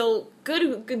 So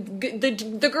good.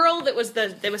 The girl that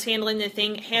was handling the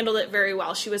thing handled it very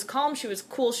well. She was calm, she was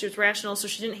cool, she was rational, so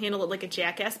she didn't handle it like a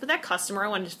jackass. But that customer, I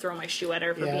wanted to throw my shoe at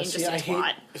her for being just a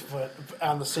twat. But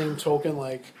on the same token,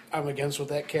 like, I'm against what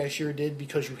that cashier did,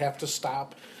 because you have to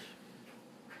stop.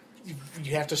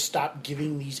 You have to stop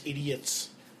giving these idiots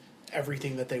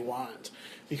everything that they want,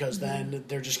 because then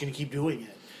they're just going to keep doing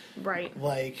it. Right.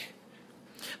 Like,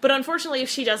 but unfortunately, if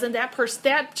she doesn't,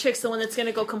 that chick's the one that's going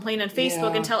to go complain on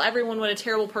Facebook and tell everyone what a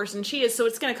terrible person she is. So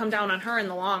it's going to come down on her in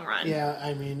the long run. Yeah,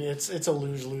 I mean, it's a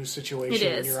lose-lose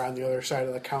situation when you're on the other side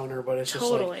of the counter. But it's just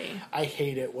like, I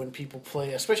hate it when people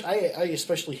play. I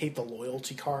especially hate the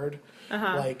loyalty card.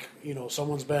 Uh-huh. Like, you know,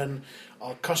 someone's been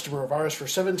a customer of ours for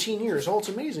 17 years. Oh, it's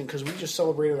amazing because we just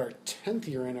celebrated our 10th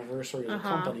year anniversary of the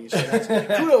company. So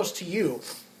that's kudos to you.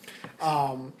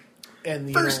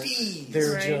 And they're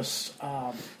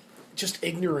just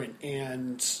ignorant,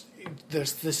 and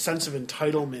there's this sense of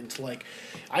entitlement, like,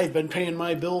 I've been paying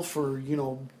my bill for,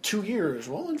 2 years.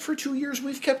 Well, and for 2 years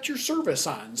we've kept your service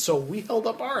on, so we held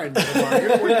up our end of the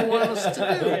bargain. What do you want us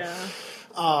to do? Yeah.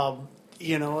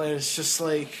 It's just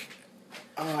like,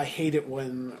 I hate it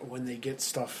when they get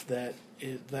stuff that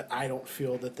I don't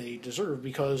feel that they deserve,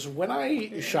 because when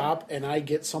I shop and I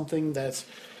get something that's,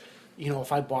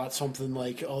 if I bought something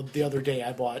like the other day,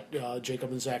 I bought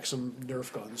Jacob and Zach some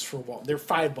Nerf guns for Walmart. They're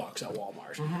 $5 at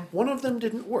Walmart. Mm-hmm. One of them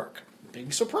didn't work.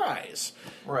 Big surprise.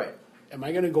 Right. Am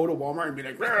I going to go to Walmart and be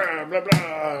like, blah, blah,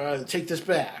 blah, take this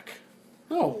back?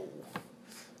 No.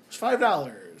 It's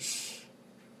 $5.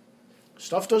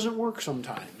 Stuff doesn't work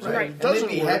sometimes. Right. It doesn't and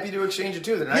they'd be work. happy to exchange it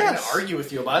too. They're not going to argue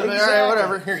with you about it. Exactly. All right,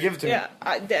 whatever. Here, give it to me. Yeah,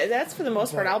 that's for the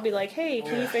most part. I'll be like, hey,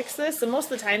 can you fix this? And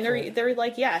most of the time, they're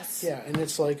like, yes. Yeah, and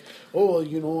it's like,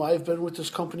 I've been with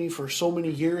this company for so many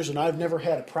years and I've never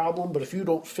had a problem, but if you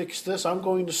don't fix this, I'm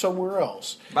going to somewhere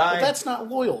else. Bye. But that's not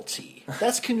loyalty.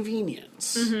 That's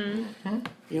convenience. Mm-hmm.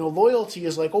 Loyalty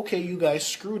is like, okay, you guys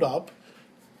screwed up.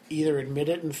 Either admit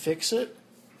it and fix it,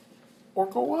 or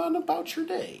go on about your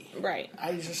day. Right.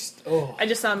 I just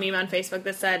saw a meme on Facebook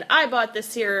that said, I bought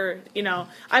this here,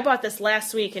 I bought this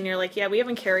last week, and you're like, yeah, we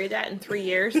haven't carried that in 3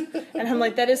 years. And I'm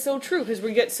like, that is so true, because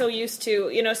we get so used to,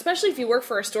 especially if you work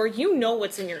for a store,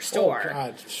 what's in your store. Oh,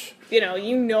 God.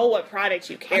 You know what product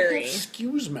you carry. I have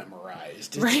SKUs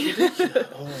memorized. Right?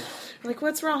 Like,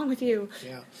 what's wrong with you?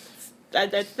 Yeah.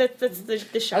 That's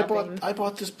the shopping. I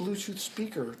bought this Bluetooth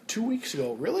speaker 2 weeks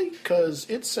ago. Really? Because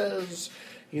it says,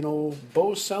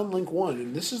 Bose SoundLink 1,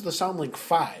 and this is the SoundLink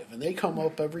 5, and they come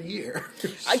up every year.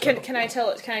 So. Can I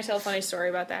tell a funny story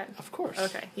about that? Of course.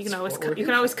 Okay. You can always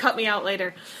cut me out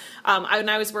later. When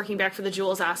I was working back for the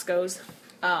Jules Oscos,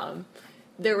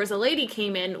 there was a lady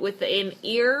came in with an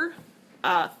ear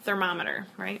thermometer,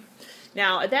 right?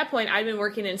 Now, at that point, I'd been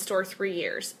working in store 3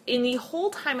 years. In the whole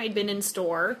time I'd been in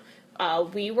store,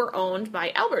 we were owned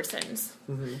by Albertsons.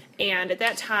 Mm-hmm. And at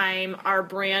that time, our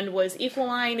brand was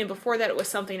Equaline, and before that it was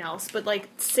something else. But,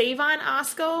 Save-On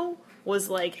Osco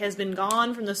has been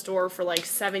gone from the store for,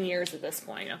 7 years at this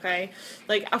point, okay?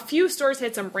 A few stores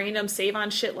had some random Save-On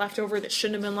shit left over that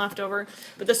shouldn't have been left over.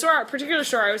 But the particular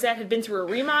store I was at had been through a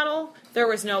remodel. There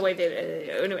was no way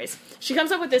anyways, she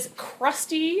comes up with this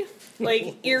crusty,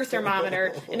 ear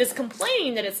thermometer and is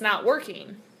complaining that it's not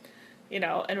working,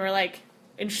 and we're like...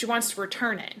 And she wants to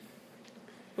return it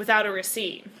without a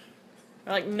receipt.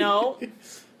 We're like, no.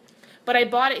 But I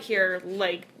bought it here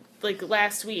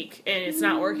last week and it's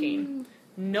not working.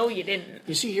 No, you didn't.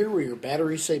 You see here where your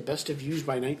batteries say best of used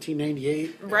by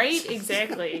 1998? Right?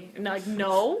 Exactly. And I'm like,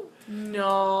 no,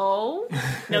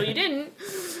 you didn't.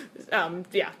 No.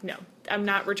 I'm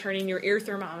not returning your ear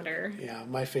thermometer. Yeah,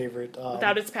 my favorite.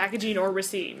 Without its packaging or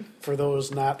receipt. For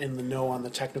those not in the know on the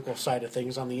technical side of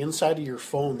things, on the inside of your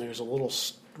phone, there's a little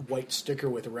white sticker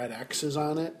with red X's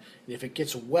on it. And if it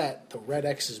gets wet, the red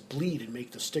X's bleed and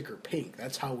make the sticker pink.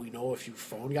 That's how we know if your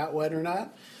phone got wet or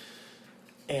not.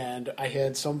 And I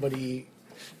had somebody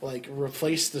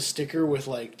replace the sticker with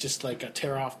just a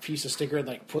tear off piece of sticker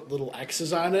and put little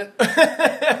X's on it.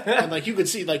 And you could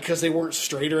see because they weren't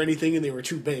straight or anything and they were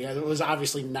too big. It was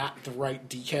obviously not the right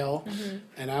decal. Mm-hmm.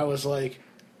 And I was like,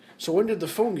 so when did the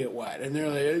phone get wet? And they're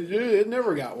like, it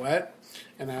never got wet.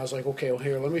 And I was like, okay, well,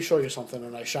 here, let me show you something.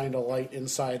 And I shined a light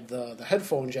inside the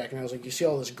headphone jack, and I was like, you see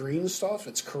all this green stuff?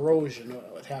 It's corrosion.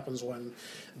 It happens when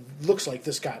looks like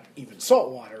this got even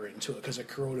salt water into it because it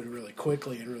corroded really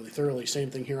quickly and really thoroughly. Same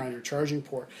thing here on your charging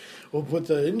port. Well, but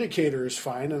the indicator is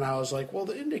fine. And I was like, well,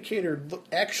 the indicator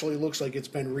actually looks like it's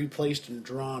been replaced and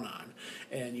drawn on.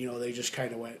 And, they just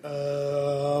kind of went,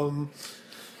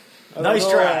 nice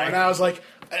try. And I was like,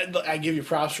 I give you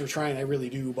props for trying, I really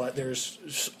do, but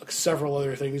there's several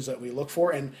other things that we look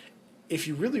for, and if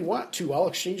you really want to, I'll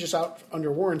exchange this out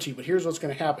under warranty, but here's what's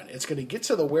going to happen. It's going to get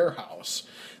to the warehouse.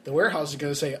 The warehouse is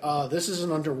going to say, this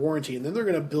isn't under warranty, and then they're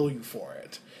going to bill you for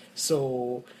it.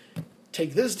 So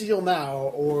take this deal now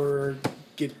or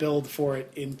get billed for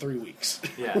it in 3 weeks.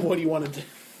 Yeah. What do you want to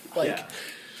do?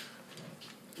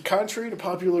 Contrary to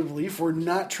popular belief, we're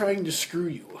not trying to screw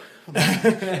you.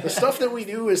 The stuff that we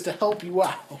do is to help you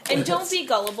out. And don't be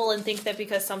gullible and think that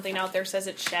because something out there says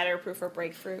it's shatterproof or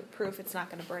break-proof, it's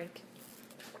not going to break.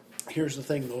 Here's the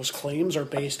thing. Those claims are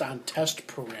based on test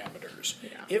parameters. Yeah.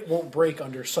 It won't break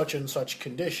under such and such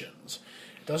conditions.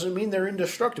 Doesn't mean they're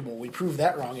indestructible. We proved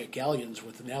that wrong at Galleons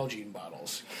with Nalgene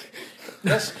bottles.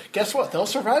 Guess what? They'll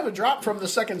survive a drop from the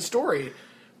second story,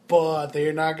 but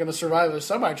they're not going to survive a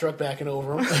semi-truck backing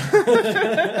over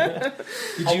them.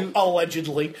 Did you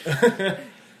allegedly.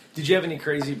 Did you have any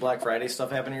crazy Black Friday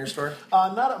stuff happen in your store?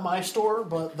 Not at my store,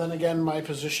 but then again, my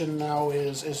position now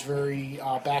is very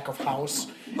back of house.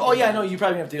 Oh yeah, no, you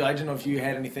probably have to. I didn't know if you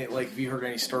had anything, like, if you heard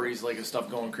any stories like of stuff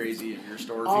going crazy at your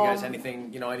store. If you guys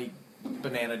anything, any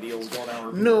banana deals going on?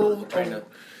 Or No, trying to.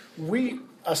 We,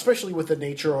 especially with the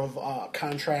nature of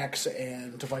contracts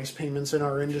and device payments in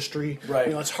our industry, Right.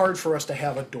 It's hard for us to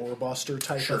have a doorbuster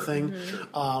type Sure. of thing.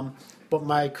 Mm-hmm. But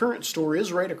my current store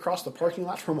is right across the parking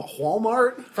lot from a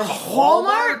Walmart. From a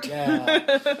Walmart?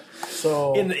 Yeah.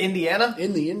 So In the Indiana?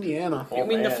 in the Indiana. You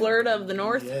mean the man. Florida of the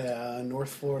North? Yeah,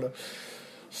 North Florida.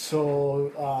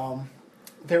 So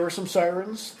there were some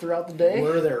sirens throughout the day.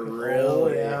 Were there really? Oh,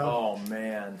 yeah. Oh,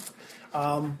 man.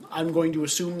 I'm going to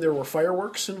assume there were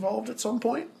fireworks involved at some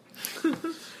point.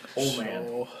 Oh,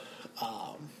 man.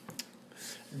 So,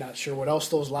 not sure what else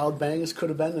those loud bangs could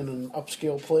have been in an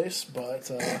upscale place, but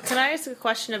Can I ask a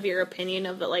question of your opinion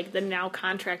of the now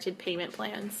contracted payment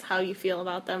plans? How you feel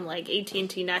about them, like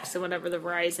AT&T Next and whatever the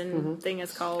Verizon thing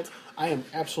is called? I am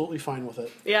absolutely fine with it.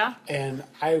 Yeah. And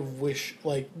I wish,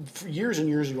 years and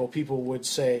years ago, people would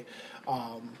say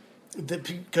that,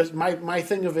 because my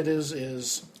thing of it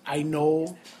is I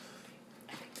know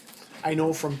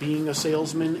from being a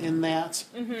salesman in that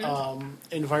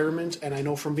environment, and I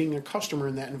know from being a customer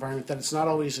in that environment, that it's not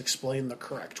always explained the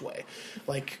correct way.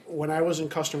 Like, when I was in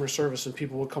customer service and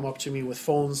people would come up to me with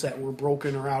phones that were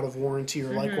broken or out of warranty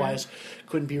or likewise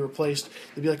couldn't be replaced,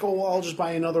 they'd be like, oh, well, I'll just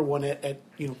buy another one at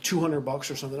 $200 or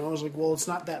something. And I was like, well, it's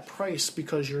not that price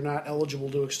because you're not eligible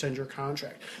to extend your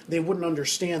contract. They wouldn't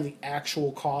understand the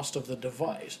actual cost of the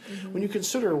device. When you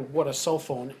consider what a cell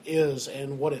phone is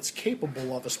and what it's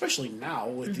capable of, especially now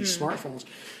with these smartphones,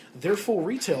 their full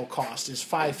retail cost is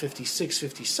 $550,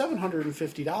 $650,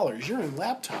 $750. You're in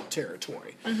laptop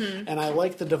territory. And I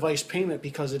like the device payment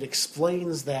because it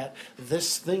explains that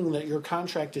this thing that you're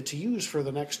contracted to use for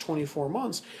the next 24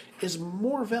 months is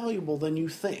more valuable than you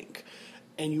think.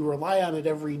 And you rely on it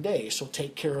every day, so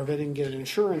take care of it and get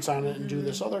insurance on it and do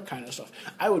this other kind of stuff.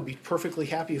 I would be perfectly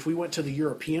happy if we went to the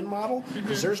European model,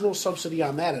 because there's no subsidy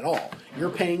on that at all.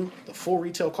 You're paying the full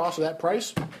retail cost of that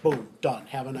price, boom, done,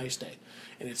 have a nice day.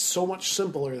 And it's so much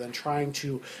simpler than trying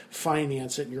to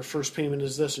finance it, and your first payment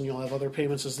is this, and you'll have other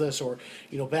payments as this. Or,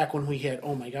 back when we had,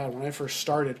 oh my God, when I first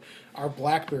started, our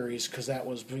BlackBerries, because that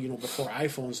was, before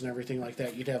iPhones and everything like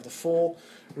that, you'd have the full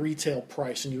retail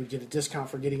price, and you would get a discount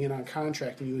for getting it on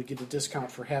contract, and you would get a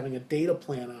discount for having a data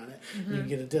plan on it, and you'd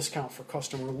get a discount for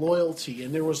customer loyalty.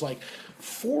 And there was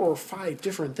 4 or 5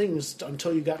 different things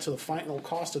until you got to the final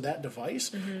cost of that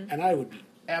device, and I would be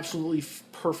absolutely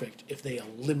perfect if they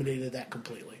eliminated that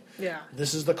completely. Yeah.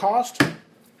 This is the cost.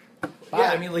 Bye.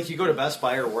 Yeah, I mean, you go to Best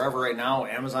Buy or wherever right now,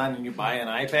 Amazon, and you buy an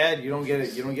iPad, you don't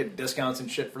get discounts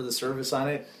and shit for the service on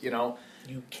it. You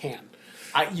can.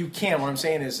 You can. What I'm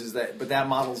saying is that, but that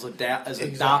model's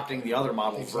adopting the other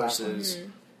model versus.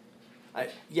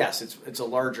 Yes, it's a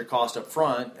larger cost up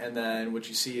front, and then what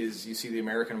you see is the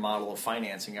American model of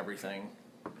financing everything,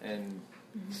 and.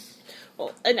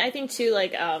 Well, and I think too,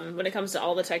 when it comes to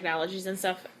all the technologies and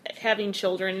stuff, having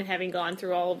children and having gone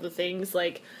through all of the things,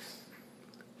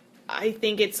 I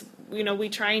think it's, we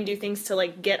try and do things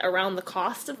to get around the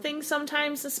cost of things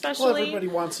sometimes, especially. Well, everybody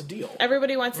wants a deal.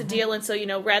 Everybody wants a deal, and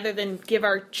so, rather than give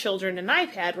our children an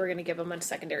iPad, we're going to give them a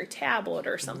secondary tablet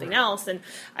or something else. And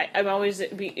I'm always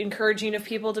be encouraging of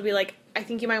people to be like, I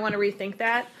think you might want to rethink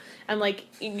that. And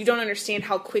you don't understand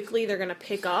how quickly they're going to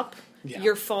pick up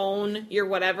your phone, your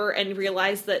whatever, and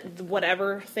realize that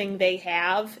whatever thing they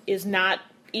have is not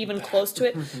even close to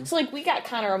it. So we got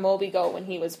Connor a Mobigo when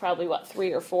he was probably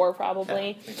 3 or 4 probably. Yeah,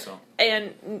 I think so.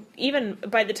 And even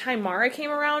by the time Mara came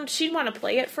around, she'd want to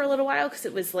play it for a little while because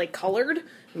it was colored,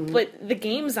 but the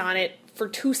games on it for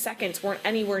 2 seconds weren't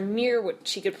anywhere near what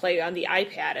she could play on the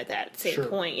iPad at that same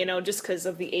point, just because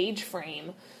of the age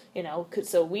frame,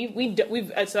 so we've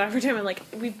so every time I'm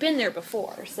we've been there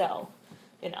before, so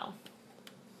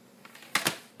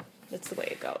that's the way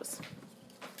it goes.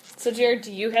 So, Jared,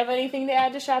 do you have anything to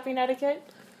add to shopping etiquette?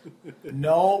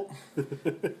 No.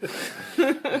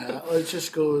 It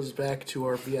just goes back to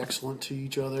our be excellent to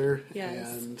each other.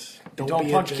 Yes. And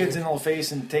Don't punch kids in the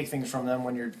face and take things from them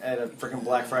when you're at a freaking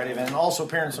Black Friday event. And also,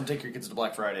 parents, don't take your kids to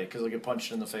Black Friday because they'll get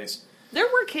punched in the face. There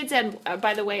were kids,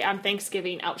 by the way, on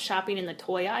Thanksgiving out shopping in the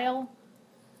toy aisle.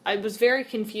 I was very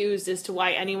confused as to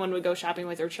why anyone would go shopping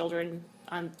with their children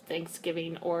on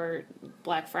Thanksgiving or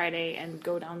Black Friday and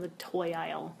go down the toy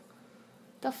aisle.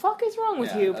 The fuck is wrong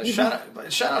with you? Shout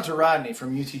out to Rodney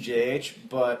from UTJH,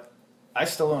 but I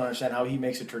still don't understand how he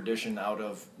makes a tradition out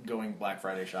of going Black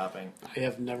Friday shopping. I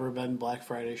have never been Black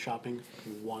Friday shopping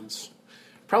once.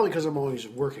 Probably because I'm always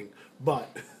working, but...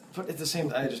 But at the same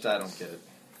time, I don't get it.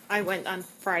 I went on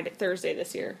Thursday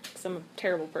this year because I'm a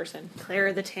terrible person.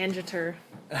 Clare the Tangenter.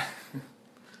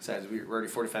 Besides, we're already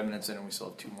 45 minutes in and we still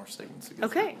have 2 more segments to go.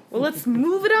 Okay, well, let's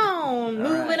move it on.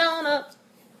 Move it on up.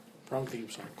 Wrong theme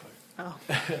song, Claire. Oh.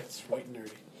 It's white and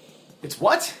nerdy. It's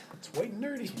what? It's white and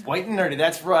nerdy. White and Nerdy,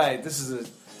 that's right. This is the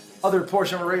other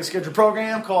portion of our regular schedule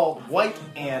program called White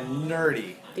and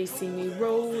Nerdy. They see me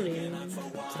rolling.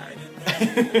 Sorry.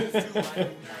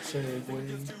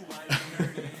 Segway.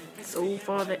 So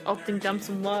far, they all think I'm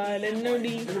some white and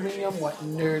nerdy. Look at me, I'm white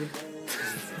and nerdy.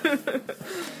 I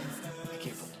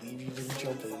can't believe you didn't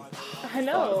jump in. I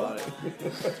know.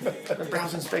 My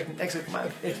browser inspecting, exit my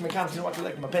comments, what to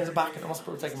like my pens and pocket, I must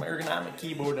protect my ergonomic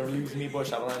keyboard, never leaves me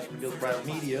bush, I will not reveal the private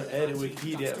media, edit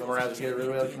Wikipedia, memorize the really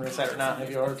well, you can recite it now, have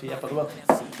your RTF, but well,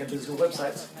 get these two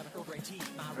websites.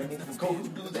 Who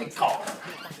do they call?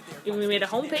 We made a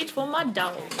homepage for my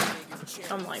dog.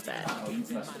 Something like that.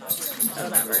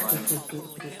 Whatever.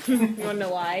 You want to know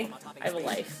why? I have a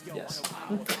life. Yes.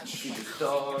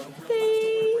 Dog.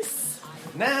 Thanks.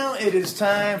 Now it is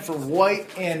time for White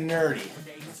and Nerdy.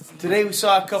 Today we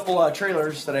saw a couple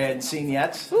trailers that I hadn't seen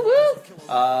yet. Woo-hoo.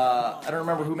 I don't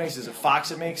remember who makes it. Is it Fox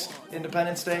that makes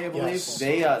Independence Day, I believe? Yes.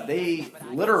 They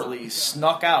literally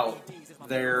snuck out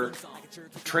their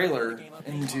trailer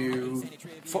into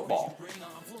football.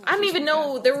 I don't even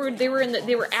know they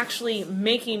were actually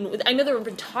making. I know there have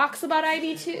been talks about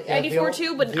ID4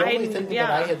 too, but the only thing yeah.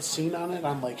 that I had seen on it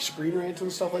on like Screen Rant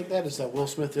and stuff like that is that Will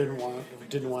Smith didn't want anything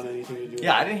to do with it.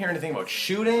 Yeah, I didn't hear anything about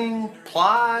shooting,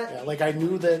 plot. Yeah, like I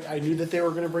knew that they were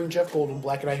going to bring Jeff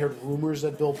Goldblum, and I heard rumors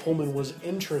that Bill Pullman was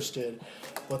interested,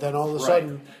 but then all of a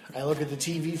sudden I look at the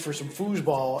TV for some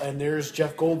foosball and there's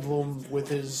Jeff Goldblum with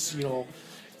his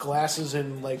glasses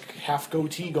and like half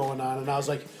goatee going on, and I was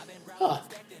like, huh.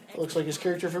 It looks like his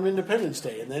character from Independence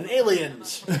Day, and then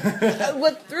aliens.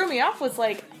 What threw me off was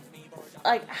like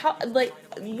how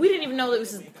we didn't even know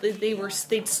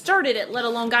they'd started it, let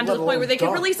alone gotten to the point where they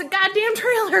could release a goddamn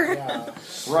trailer. Yeah,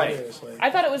 right.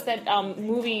 I thought it was that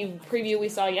movie preview we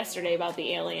saw yesterday about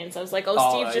the aliens. I was like,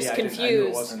 Steve's just confused. I knew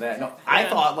it wasn't that. No, yeah. I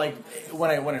thought like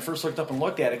when I first looked up and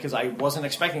looked at it, because I wasn't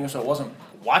expecting it, so I wasn't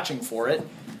watching for it.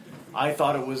 I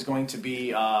thought it was going to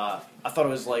be. I thought it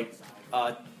was like.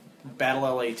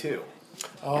 Battle LA 2.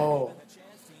 Oh,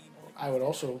 I would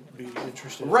also be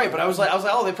interested. Right, but I was like,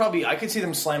 oh, they probably. I could see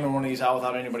them slamming one of these out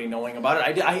without anybody knowing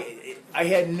about it. I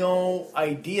had no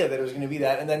idea that it was going to be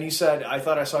that. And then you said, I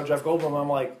thought I saw Jeff Goldblum. I'm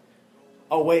like,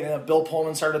 oh wait, and then Bill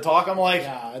Pullman started to talk. I'm like,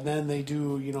 yeah, and then they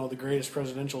do, the greatest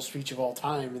presidential speech of all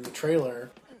time in the trailer.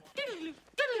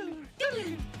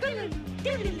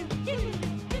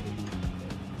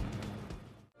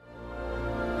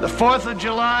 The 4th of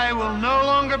July will no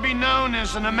longer be known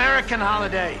as an American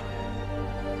holiday,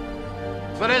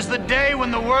 but as the day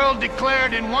when the world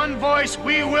declared in one voice,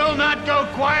 we will not go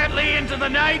quietly into the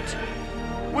night.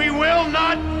 We will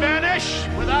not vanish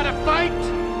without a fight.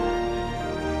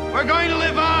 We're going to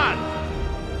live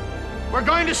on. We're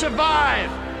going to survive.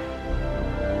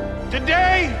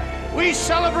 Today, we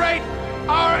celebrate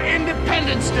our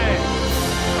Independence Day.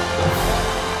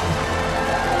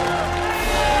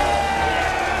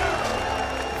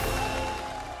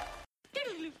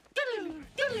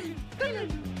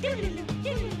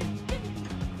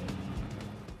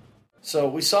 So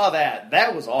we saw that.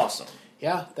 That was awesome.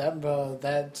 Yeah,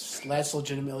 that's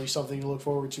legitimately something to look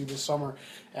forward to this summer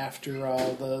after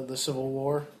the Civil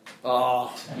War.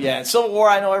 Oh, yeah. And Civil War,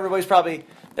 I know everybody's probably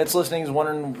that's listening is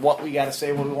wondering what we got to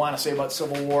say, what we want to say about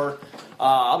Civil War.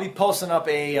 I'll be posting up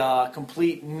a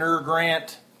complete Nerd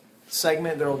Grant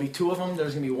segment. There will be 2 of them.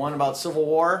 There's going to be one about Civil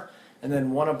War and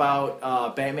then one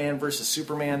about Batman versus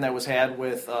Superman that was had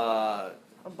with a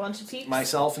bunch of peeps.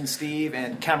 Myself and Steve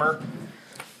and Kemmer.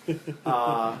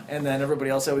 And then everybody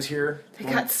else that was here. They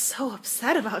got so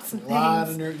upset about some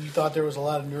things. You thought there was a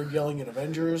lot of nerd yelling at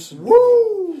Avengers?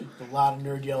 Woo! A lot of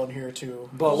nerd yelling here, too.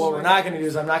 But what we're not going to do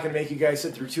is I'm not going to make you guys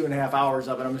sit through 2.5 hours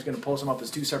of it. I'm just going to post them up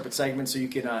as 2 separate segments so you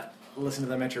can listen to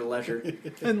them at your leisure.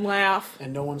 And laugh.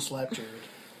 And no one slapped Jared.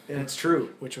 And it's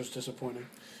true. Which was disappointing.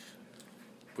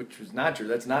 Which was not true.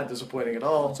 That's not disappointing at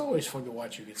all. It's always fun to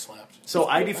watch you get slapped. So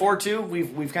ID4 too,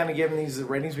 we've kind of given these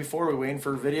ratings before. We're waiting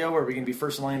for a video. Or are we going to be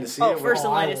first in line to see it? First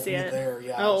in line to see it. There,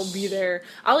 yes. I'll be there.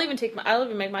 I'll even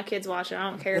make my kids watch it. I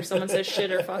don't care if someone says shit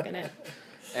or fucking it.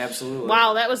 Absolutely.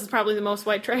 Wow, that was probably the most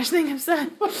white trash thing I've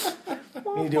said.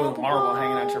 You do with Marvel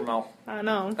hanging out your mouth. I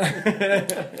know.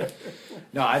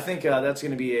 No, I think that's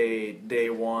going to be a day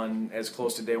one, as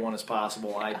close to day one as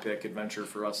possible. iPick adventure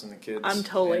for us and the kids. I'm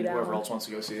totally and down. whoever else wants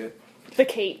to go see it. The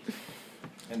Kate.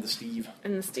 And the Steve.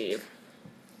 And the Steve.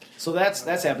 So that's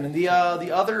happening. The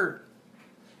other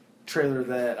trailer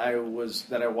that I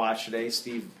watched today,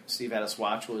 Steve had us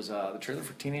watch, was the trailer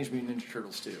for Teenage Mutant Ninja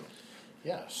Turtles 2.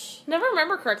 Yes. Never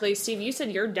remember correctly, Steve, you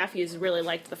said your nephews really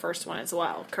liked the first one as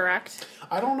well, correct?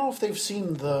 I don't know if they've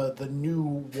seen the new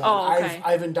one. Oh, okay.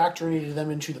 I've indoctrinated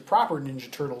them into the proper Ninja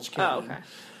Turtles canon.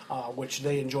 Oh, okay. Which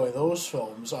they enjoy those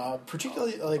films.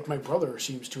 Particularly, like, my brother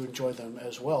seems to enjoy them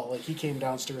as well. Like, he came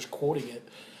downstairs quoting it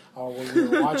when we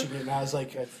were watching it, and I was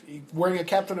like, wearing a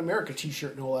Captain America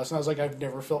t-shirt no less, and I was like, I've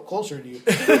never felt closer to you.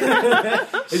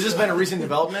 Has this been a recent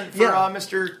development for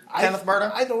Mr. Kenneth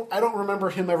Barta? I don't remember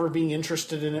him ever being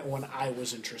interested in it when I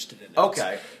was interested in it.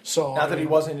 Okay. So not that he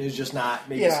wasn't, it was just not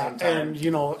maybe the same time. And,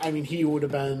 you know, I mean, he would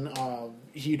have been,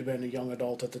 he'd have been a young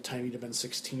adult at the time. He'd have been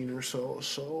 16 or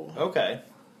so. Okay.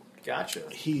 Gotcha.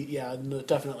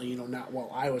 Definitely, you know, not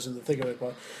while I was in the thick of it,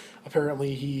 but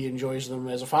apparently he enjoys them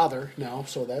as a father now,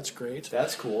 so that's great.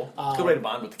 That's cool. Good way to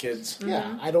bond with the kids.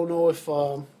 Yeah, I don't know if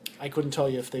I couldn't tell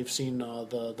you if they've seen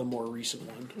the more recent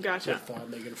one. Gotcha. With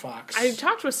Megan Fox. I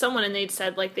talked with someone and they'd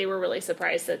said like they were really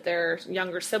surprised that their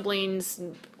younger siblings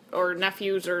or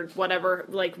nephews or whatever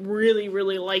like really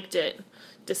really liked it,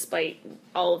 despite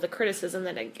all of the criticism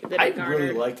that it garnered. I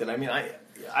really liked it. I mean,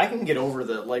 I can get over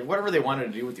the, like, whatever they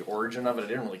wanted to do with the origin of it, I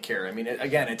didn't really care. I mean,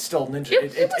 it's still Ninja.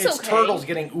 It's okay. Turtles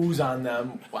getting ooze on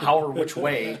them, however which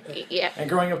way. Yeah. And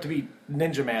growing up to be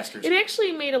ninja masters. It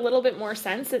actually made a little bit more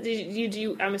sense. That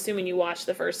I'm assuming you watched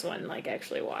the first one, like,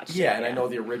 actually watched. Yeah, and I know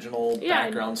the original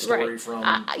background story from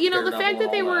the fact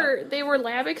that they were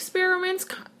lab experiments,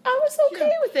 I was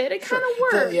okay with it. It kind of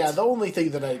worked. The only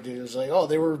thing that I do is like,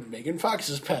 they were Megan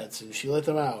Fox's pets, and she let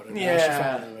them out, and now she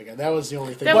found them again. That was the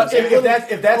only thing.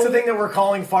 If that's the thing that we're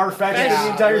calling far-fetched in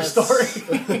the entire story.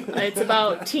 It's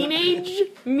about Teenage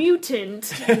Mutant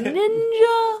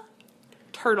Ninja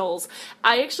Turtles.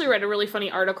 I actually read a really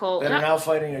funny article. That are now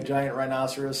fighting a giant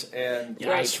rhinoceros and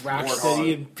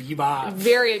Rocksteady and Bebop.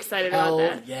 Very excited about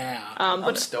that. Yeah.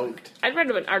 I'm stoked. I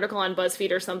read an article on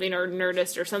BuzzFeed or something, or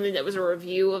Nerdist or something, that was a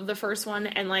review of the first one,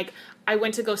 and like I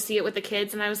went to go see it with the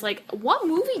kids, and I was like, what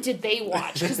movie did they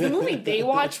watch? Because the movie they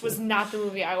watched was not the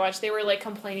movie I watched. They were like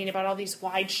complaining about all these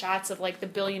wide shots of like the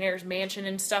billionaire's mansion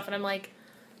and stuff, and I'm like,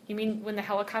 you mean when the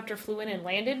helicopter flew in and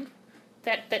landed?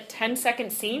 That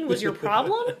 10-second scene was your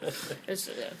problem? It's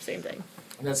the same thing.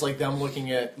 And that's like them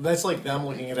looking at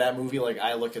that movie like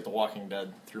I look at The Walking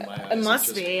Dead through my eyes. It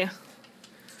must be.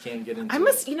 Can't get into I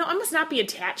must not be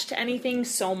attached to anything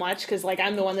so much because like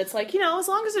I'm the one that's like, as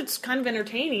long as it's kind of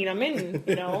entertaining, I'm in.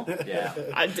 Yeah.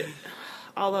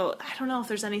 Although I don't know if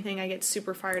there's anything I get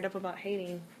super fired up about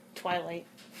hating. Twilight.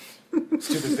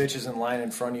 Stupid bitches in line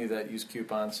in front of you that use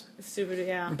coupons. Stupid,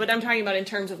 yeah. But I'm talking about in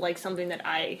terms of like something that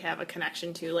I have a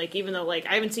connection to. Like even though like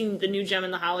I haven't seen the new Gem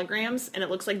and the Holograms, and it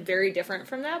looks like very different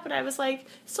from that, but I was like, it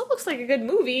still looks like a good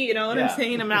movie. You know what I'm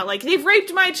saying? I'm not like they've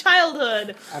raped my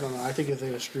childhood. I don't know. I think if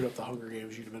they had screwed up the Hunger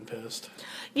Games, you'd have been pissed.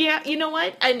 Yeah, you know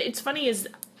what? And it's funny is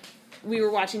we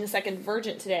were watching the second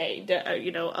Virgin today.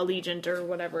 Allegiant or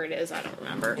whatever it is. I don't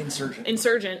remember.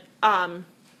 Insurgent.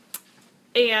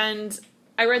 And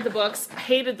I read the books.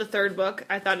 Hated the third book.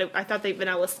 I thought they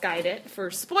vanilla skied it. For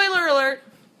spoiler alert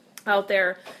out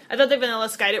there, I thought they vanilla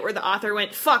skied it where the author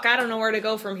went, "Fuck, I don't know where to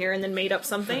go from here," and then made up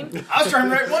something. I was trying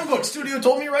to write one book. Studio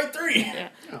told me to write 3. Yeah.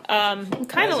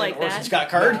 Kind of like that. Orson Scott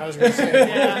Card. I was going to say,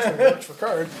 it works for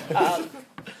Card.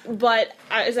 But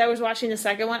as I was watching the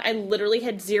second one, I literally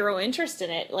had zero interest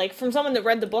in it. Like from someone that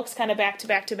read the books kind of back to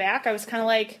back to back, I was kind of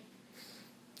like,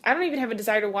 I don't even have a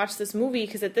desire to watch this movie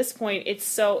because at this point it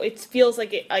feels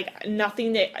like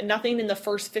nothing in the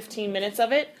first 15 minutes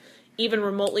of it even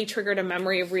remotely triggered a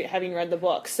memory of having read the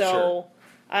book. So sure.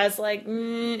 I was like,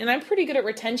 and I'm pretty good at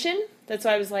retention. That's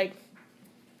why I was like,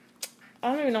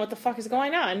 I don't even know what the fuck is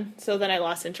going on. So then I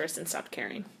lost interest and stopped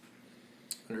caring.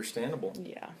 Understandable.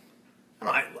 Yeah.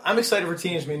 I'm excited for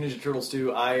Teenage Mutant Ninja Turtles 2.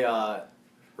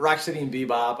 Rocksteady and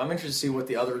Bebop. I'm interested to see what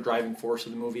the other driving force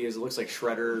of the movie is. It looks like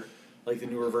Shredder. Like the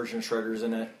newer version of Shredder's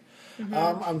in it. Mm-hmm.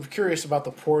 I'm curious about the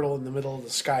portal in the middle of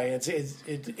the sky. It's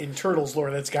in Turtles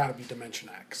lore, that's got to be Dimension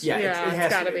X. Yeah, it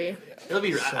has got to be. It'll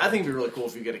be. I think it'd be really cool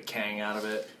if you get a Kang out of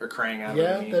it or Krang out of it.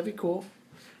 Yeah, that'd be cool.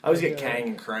 I always get Kang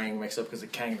and Krang mixed up because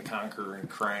of Kang the Conqueror and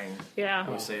Krang. Yeah, I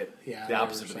always say it the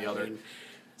opposite of the other.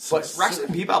 But Rocksteady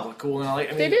and Bebop look cool,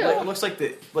 and they do. It looks like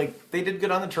they did good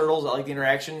on the Turtles. I like the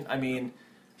interaction. I mean.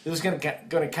 It was going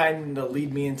to kind of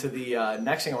lead me into the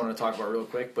next thing I want to talk about real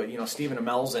quick, but Stephen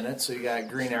Amell's in it, so you got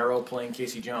Green Arrow playing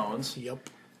Casey Jones. Yep.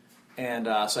 And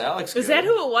so Alex... Is that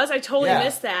who it was? I totally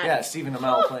missed that. Yeah, Stephen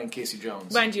Amell playing Casey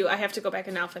Jones. Mind you, I have to go back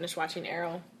and now finish watching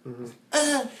Arrow.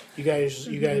 Mm-hmm. You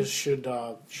guys should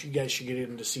get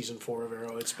into season 4 of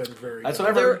Arrow. It's been very. That's good. what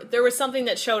I've heard. There was something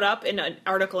that showed up in an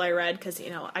article I read, because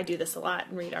I do this a lot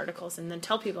and read articles and then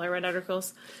tell people I read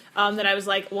articles, that I was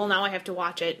like, well, now I have to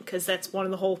watch it because that's one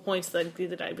of the whole points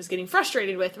that I was getting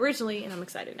frustrated with originally, and I'm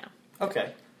excited now.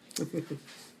 Okay.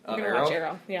 I'm going to watch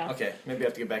Arrow, yeah. Okay, maybe I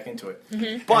have to get back into it.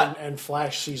 Mm-hmm. But and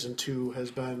Flash season 2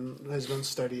 has been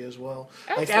steady as well.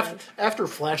 Excellent. Like after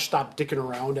Flash stopped dicking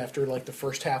around after like the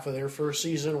first half of their first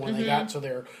season, when they got to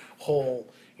their whole,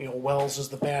 Wells is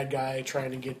the bad guy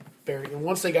trying to get buried, and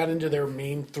once they got into their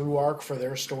main through arc for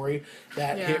their story,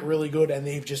 that hit really good, and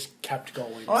they've just kept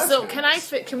going. So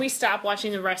can we stop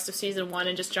watching the rest of season 1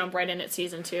 and just jump right in at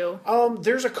season 2?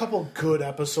 There's a couple good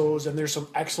episodes, and there's some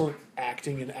excellent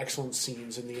acting and excellent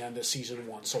scenes in the end of season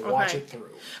 1. So watch it through.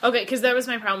 Okay, because that was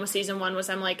my problem with season 1 was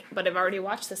I'm like, but I've already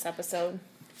watched this episode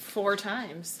 4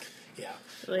 times. Yeah.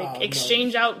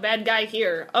 Exchange out bad guy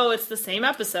here. Oh, it's the same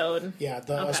episode. Yeah,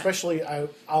 especially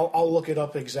I'll look it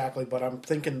up exactly, but I'm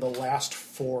thinking the last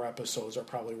 4 episodes are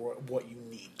probably what you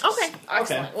need. Okay,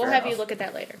 excellent. Okay, we'll have you look at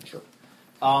that later. Sure.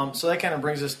 so that kind of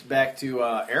brings us back to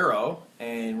Arrow,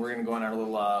 and we're going to go on our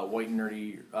little white and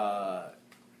nerdy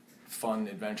fun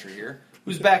adventure here.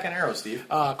 Who's back on Arrow, Steve?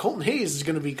 Colton Hayes is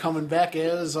going to be coming back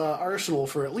as Arsenal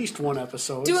for at least 1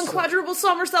 episode. Doing quadruple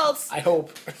somersaults. I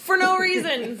hope. For no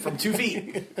reason. From 2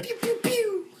 feet. Pew, pew,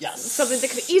 pew. Yes. Something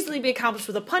that could easily be accomplished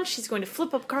with a punch. He's going to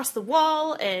flip up across the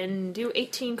wall and do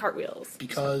 18 cartwheels.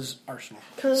 Because Arsenal.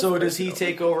 So does he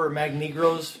take over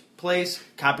Magnegro's place?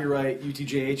 Copyright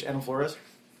UTJH, Adam Flores?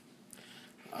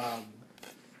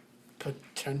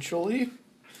 Potentially.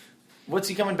 What's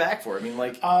he coming back for? I mean,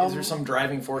 is there some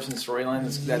driving force in the storyline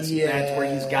that's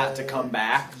where he's got to come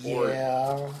back? Or,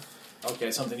 yeah. Okay,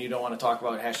 something you don't want to talk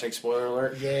about, hashtag spoiler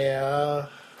alert? Yeah.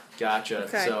 Gotcha.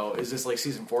 Okay. So is this like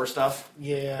season 4 stuff?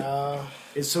 Yeah.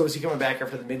 Is he coming back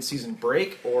after the mid-season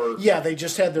break? Or Yeah, they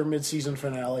just had their mid-season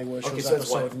finale, which was so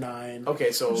that's episode 9.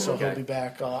 Okay, so he'll be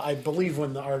back. I believe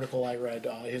when the article I read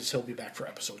is he'll be back for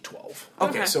episode 12.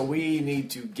 Okay, so we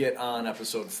need to get on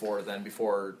episode 4 then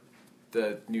before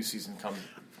the new season comes.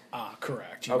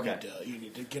 Correct. You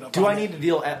need to get up. Do I need to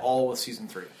deal at all with season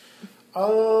 3?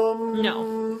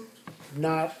 No.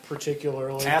 Not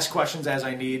particularly. Ask questions as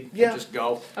I need. Yeah. Just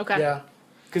go. Okay. Yeah.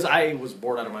 Because I was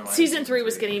bored out of my mind. Season 3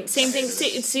 was getting same thing.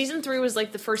 Season 3 was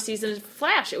like the first season of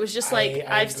Flash. It was just like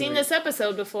I've seen this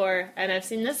episode before, and I've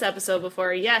seen this episode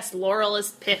before. Yes, Laurel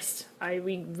is pissed.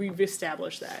 We've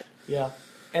established that. Yeah.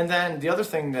 And then the other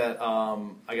thing that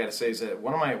I got to say is that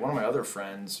one of my other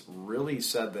friends really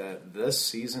said that this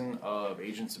season of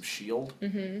Agents of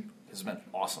S.H.I.E.L.D. has been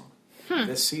awesome.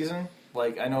 This season,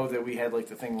 I know that we had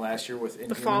the thing last year with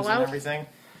Inhumans and everything,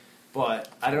 but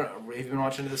I don't know. Have you been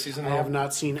watching this season? I have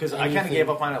not seen because I kind of gave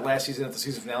up on it last season at the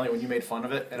season finale when you made fun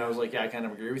of it, and I was like, yeah, I kind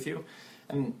of agree with you,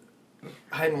 and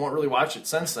I hadn't really watched it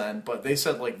since then. But they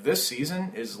said this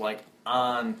season is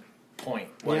on point.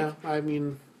 Yeah, I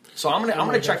mean. So I'm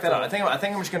gonna check that out. I think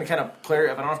I'm just gonna kind of Claire.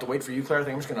 If I don't have to wait for you, Claire, I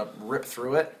think I'm just gonna rip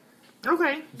through it.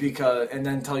 Okay. And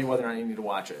then tell you whether or not you need to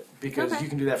watch it, because you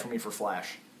can do that for me for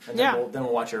Flash, and then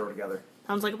we'll watch Arrow together.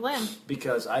 Sounds like a plan.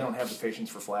 Because I don't have the patience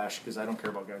for Flash, because I don't care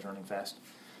about guys running fast.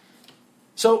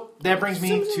 So that brings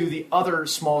me to the other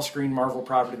small screen Marvel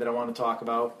property that I want to talk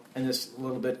about, and this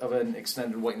little bit of an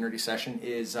extended white nerdy session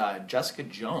is Jessica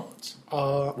Jones.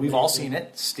 We've all seen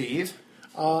it. Steve?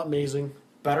 Amazing.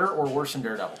 Better or worse than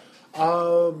Daredevil?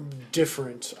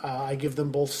 Different. I give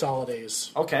them both solid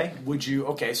A's. Okay.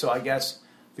 So I guess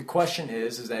the question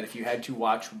is that if you had to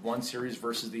watch one series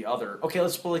versus the other. Okay,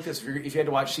 let's put it like this. If you had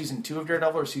to watch season 2 of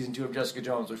Daredevil or season 2 of Jessica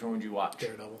Jones, which one would you watch?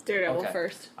 Daredevil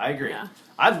first. I agree. Yeah.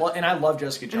 I love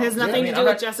Jessica Jones. It has nothing to do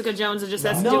with Jessica Jones. It just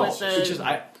has to do with the... It's just,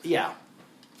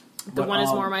 the one is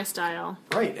more my style.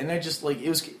 Right, and I just, it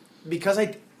was... Because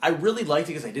I really liked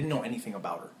it because I didn't know anything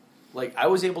about her. I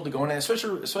was able to go in, and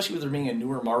especially with her being a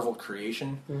newer Marvel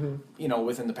creation,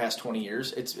 within the past 20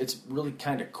 years, it's really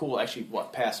kind of cool. Actually,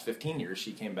 past 15 years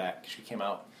she came out.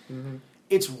 Mm-hmm.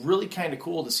 It's really kind of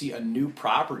cool to see a new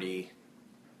property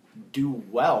do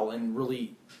well and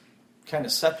really kind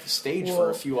of set the stage for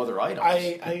a few other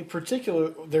items.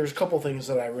 There's a couple things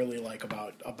that I really like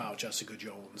about Jessica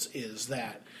Jones is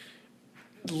that,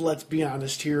 let's be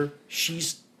honest here,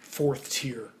 she's 4th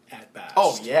tier at best.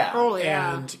 Oh yeah.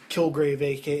 And Kilgrave,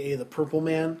 aka the Purple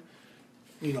Man,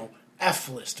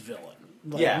 F-list villain.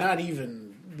 Not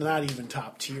even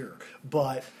top tier.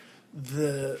 But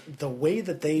the way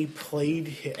that they played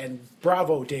him, and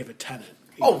bravo David Tennant.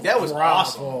 Oh, that was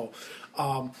awesome.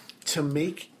 To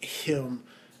make him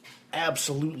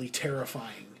absolutely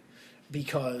terrifying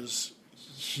because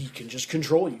he can just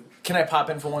control you. Can I pop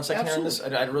in for 1 second here on this?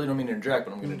 Absolutely. I really don't mean to interject,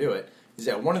 but I'm going to do it. Is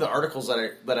that one of the articles that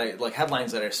I like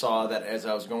headlines that I saw that as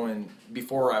I was going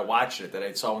before I watched it that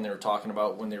I saw when they were talking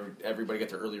about when everybody got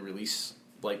their early release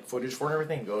like footage for it and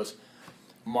everything, goes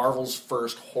Marvel's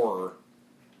first horror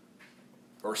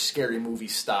or scary movie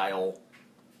style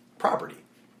property,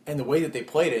 and the way that they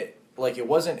played it, like it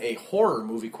wasn't a horror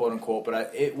movie, quote unquote,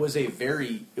 but it was a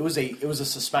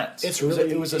suspense. It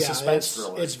was a suspense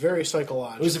thriller. It's very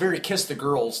psychological. It was a very Kiss the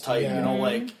Girls type, Yeah. you know,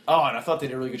 like and I thought they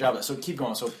did a really good job of that. So keep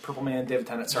going. So Purple Man, David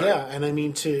Tennant, sorry. Yeah, and I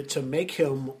mean to make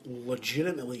him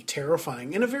legitimately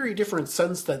terrifying in a very different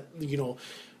sense that, you know,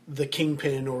 the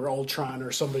Kingpin or Ultron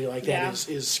or somebody like that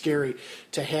is scary.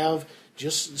 To have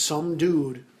just some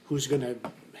dude who's going to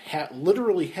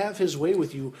literally have his way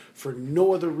with you for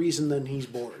no other reason than he's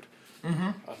bored. Mm-hmm.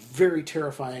 A very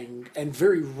terrifying and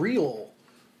very real,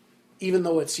 even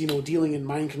though it's, you know, dealing in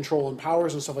mind control and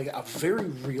powers and stuff like that, a very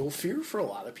real fear for a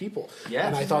lot of people. Yes.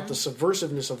 And I thought the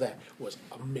subversiveness of that was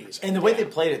amazing. And the way they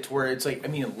played it to where it's like, I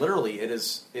mean, literally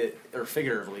or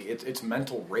figuratively, it's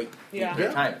mental rape the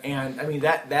entire time. And I mean,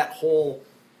 that whole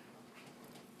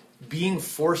being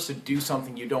forced to do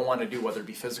something you don't want to do, whether it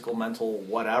be physical, mental,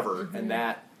 whatever, and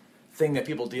that thing that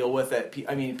people deal with,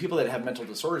 people that have mental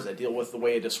disorders that deal with the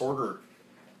way a disorder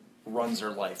runs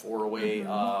their life or a way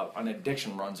an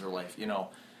addiction runs their life, you know.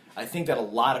 I think that a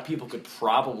lot of people could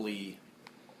probably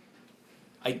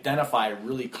identify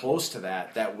really close to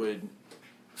that would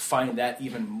find that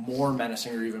even more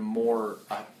menacing or even more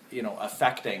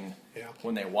affecting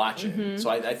when they watch it. So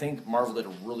I think Marvel did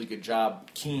a really good job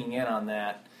keying in on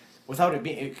that without it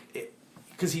being,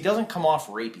 because he doesn't come off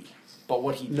rapey, but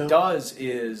what he does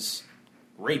is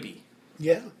rapey.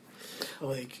 Yeah.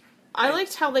 Like, I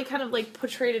liked how they kind of like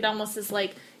portrayed it almost as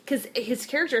like, because his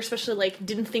character especially like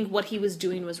didn't think what he was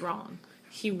doing was wrong.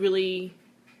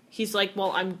 He's like,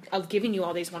 well, I'm giving you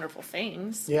all these wonderful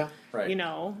things. Yeah. Right. You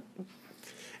know.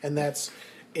 And it's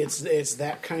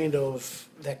that kind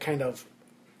of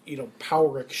you know,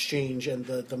 power exchange and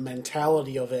the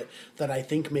mentality of it that I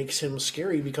think makes him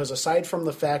scary, because aside from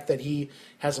the fact that he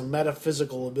has a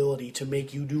metaphysical ability to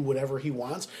make you do whatever he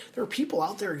wants, there are people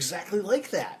out there exactly like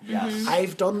that. Yes.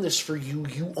 I've done this for you,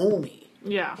 you owe me.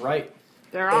 Yeah. Right.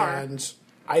 There are. And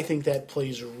I think that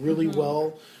plays really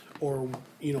well, or,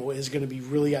 you know, is going to be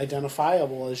really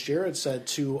identifiable, as Jared said,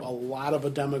 to a lot of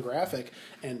a demographic.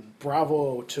 And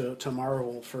bravo to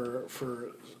Marvel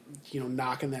for you know,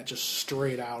 knocking that just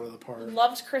straight out of the park.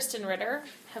 Loved Kristen Ritter.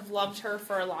 Have loved her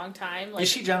for a long time. Like, Is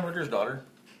she John Ritter's daughter?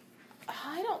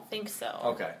 I don't think so.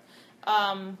 Okay.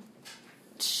 I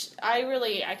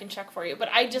can check for you, but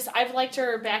I've liked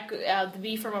her back the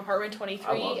Bee from Apartment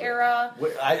 23 era.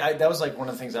 That was like one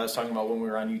of the things I was talking about when we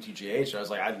were on UTGH. I was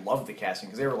like, I love the casting,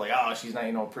 because they were like, oh, she's not,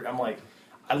 you know, pretty. I'm like,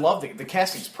 I love the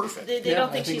casting's perfect. They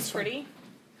don't think she's pretty.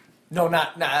 No,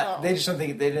 not. Oh. They just don't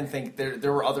think. They didn't think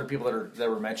there were other people that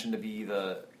were mentioned to be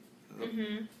the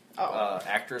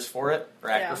actress for it or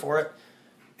actor for it,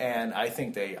 and I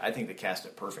think they cast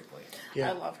it perfectly.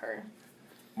 Yeah. I love her.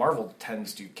 Marvel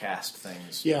tends to cast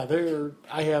things. Yeah,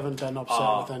 I haven't been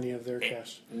upset with any of their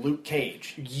cast. Luke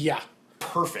Cage, Yeah.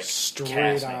 perfect, Straight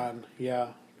casting. on. Yeah.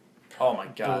 Oh my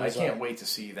god, I Bullseye. can't wait to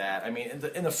see that. I mean,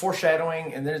 in the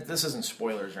foreshadowing, and this isn't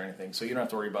spoilers or anything, so you don't have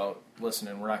to worry about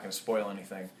listening. We're not going to spoil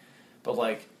anything, but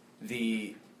like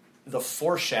the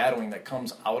foreshadowing that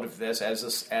comes out of this as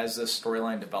this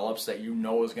storyline develops, that you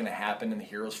know is going to happen in the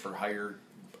Heroes for Hire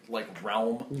like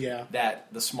realm, that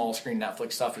the small screen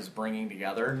Netflix stuff is bringing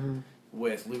together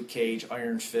with Luke Cage,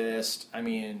 Iron Fist, I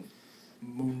mean,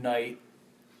 Moon Knight.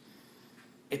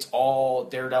 It's all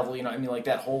Daredevil, you know, I mean, like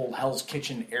that whole Hell's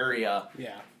Kitchen area.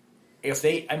 Yeah.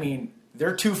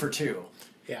 They're 2 for 2.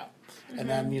 Yeah. And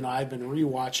then, you know, I've been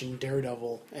rewatching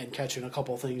Daredevil and catching a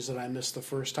couple things that I missed the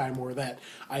first time, or that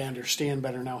I understand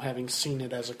better now, having seen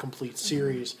it as a complete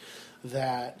series,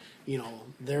 that, you know,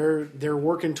 they're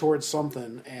working towards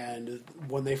something, and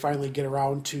when they finally get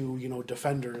around to, you know,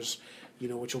 Defenders, you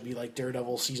know, which will be like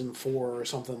Daredevil season 4 or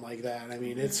something like that, I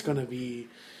mean, it's going to be,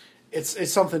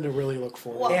 it's something to really look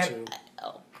forward to.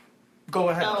 Go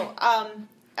ahead.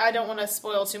 I don't want to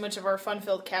spoil too much of our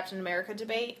fun-filled Captain America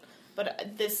debate,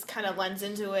 but this kind of lends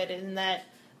into it in that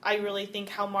I really think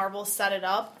how Marvel set it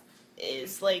up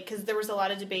is like, because there was a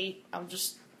lot of debate, I'll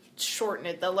just shorten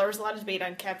it, there was a lot of debate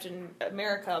on Captain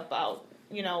America about,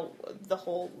 you know, the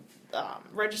whole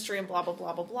registry and blah, blah,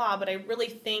 blah, blah, blah, but I really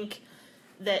think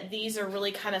that these are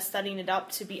really kind of setting it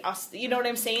up to be us, you know what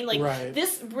I'm saying? Like,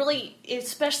 this really,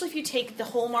 especially if you take the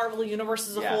whole Marvel Universe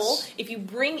as a whole, if you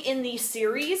bring in these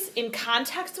series in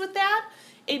context with that,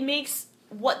 it makes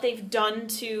what they've done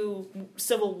to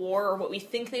Civil War, or what we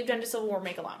think they've done to Civil War,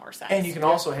 make a lot more sense. And you can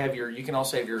also have your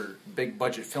big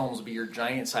budget films be your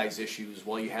giant size issues,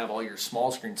 while you have all your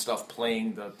small screen stuff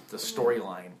playing the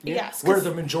storyline. Yes, where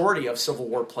the majority of Civil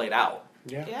War played out.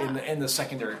 Yeah. In the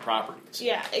secondary properties.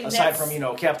 Yeah. Aside from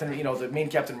the main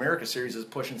Captain America series is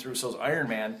pushing through, so is Iron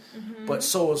Man, but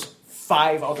so is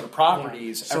 5 other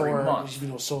properties every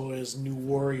month. So is New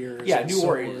Warriors. Yeah, and New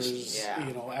Warriors. Is,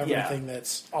 everything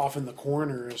that's off in the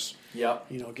corners. Yep.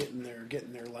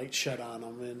 Getting their light shed on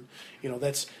them, and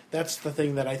that's the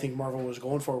thing that I think Marvel was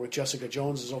going for with Jessica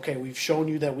Jones is, okay, we've shown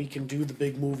you that we can do the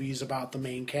big movies about the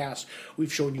main cast.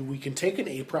 We've shown you we can take an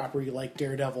A property like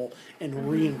Daredevil and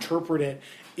reinterpret it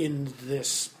in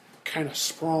this kind of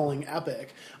sprawling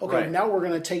epic. Okay, now we're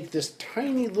going to take this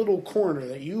tiny little corner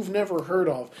that you've never heard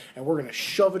of, and we're going to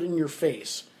shove it in your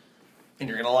face. And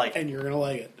you're going to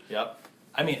like it. Yep.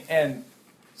 I mean, and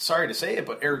sorry to say it,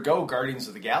 but ergo Guardians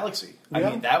of the Galaxy. I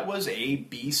mean, that was a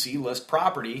B-C list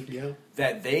property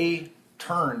that they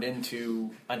turned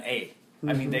into an A.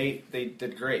 I mean, they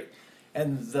did great.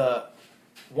 And the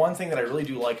one thing that I really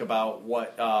do like about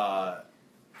what the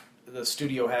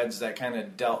studio heads that kind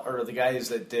of dealt, or the guys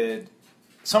that did,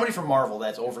 somebody from Marvel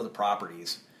that's over the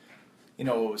properties,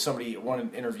 one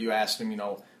interview asked him,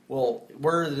 well,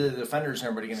 where are the Defenders and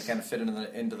everybody going to kind of fit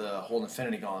into the whole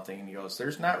Infinity Gauntlet thing? And he goes,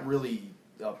 there's not really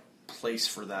a place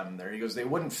for them there. He goes, they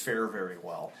wouldn't fare very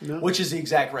well, which is the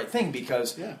exact right thing,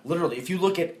 because literally, if you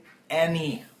look at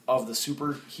any of the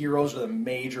superheroes or the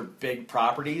major big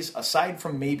properties, aside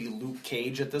from maybe Luke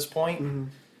Cage at this point,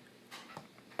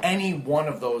 any one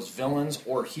of those villains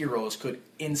or heroes could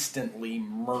instantly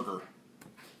murder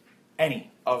any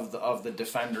of the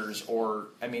Defenders, or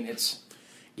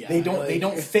they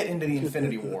don't fit into the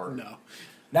Infinity War. No.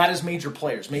 Not as major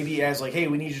players. Maybe as like, hey,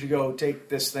 we need you to go take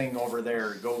this thing over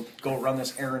there. Go run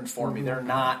this errand for me. They're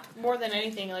not. More than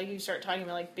anything, like you start talking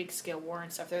about like big scale war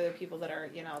and stuff, they're the people that are,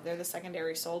 they're the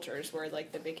secondary soldiers, where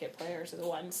like the big hit players are the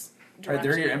ones. Right,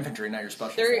 they're your infantry, not your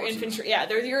special forces. They're your infantry,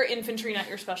 they're your infantry, not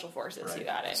your special forces. Right. You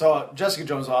got it. So Jessica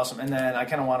Jones is awesome, and then I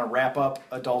kind of want to wrap up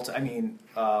White and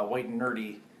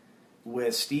Nerdy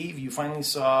with Steve. You finally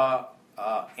saw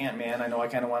Ant-Man. I know I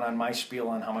kind of went on my spiel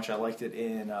on how much I liked it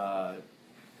in. We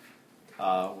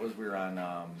were on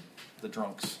the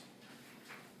Drunks.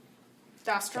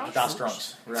 Das Drunks? Das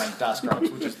Drunks. We were on Das Drunks,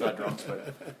 which is the Drunks,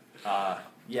 but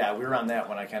we were on that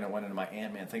when I kind of went into my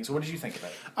Ant-Man thing. So what did you think of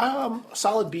it?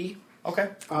 Solid B. Okay.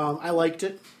 I liked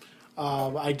it.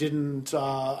 I didn't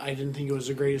think it was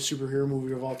the greatest superhero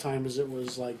movie of all time, as it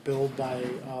was like billed by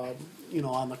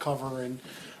on the cover, and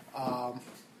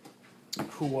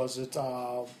who was it?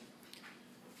 I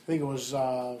think it was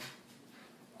R.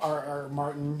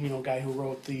 Martin, guy who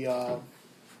wrote the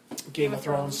Game of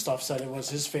Thrones stuff, said it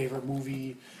was his favorite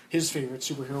movie, his favorite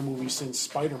superhero movie since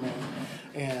Spider-Man.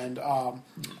 And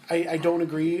I don't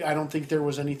agree. I don't think there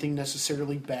was anything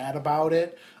necessarily bad about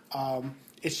it.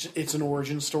 It's an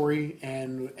origin story,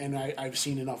 and I've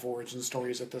seen enough origin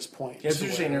stories at this point. Yeah, as you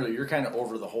were saying earlier, you're kind of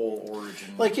over the whole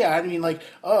origin.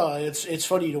 It's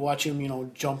funny to watch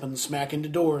him, jump and smack into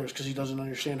doors because he doesn't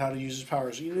understand how to use his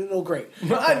powers. Great.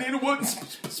 I need a wooden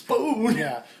spoon.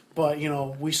 Yeah, but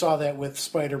we saw that with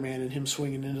Spider-Man and him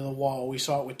swinging into the wall. We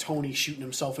saw it with Tony shooting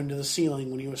himself into the ceiling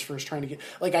when he was first trying to get.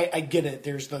 I get it.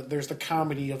 There's the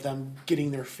comedy of them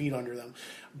getting their feet under them,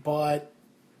 but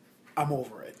I'm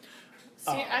over it.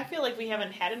 See, I feel like we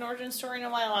haven't had an origin story in a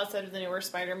while outside of the newer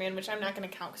Spider-Man, which I'm not going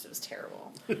to count because it was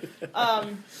terrible.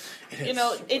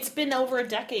 It's been over a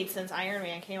decade since Iron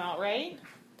Man came out, right?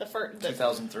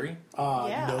 2003?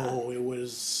 No, it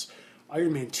was...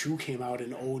 Iron Man 2 came out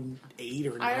in 08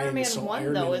 or 9. Iron Man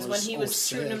 1, though, is when he was 06.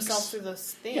 shooting himself through the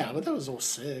thing. Yeah, but that was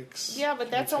 06. Yeah,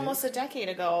 but that's almost a decade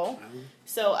ago.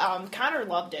 So Connor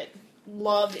loved it.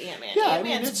 Loved Ant-Man. Yeah,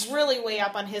 Ant-Man's really way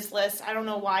up on his list. I don't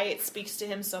know why it speaks to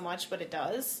him so much, but it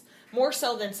does. More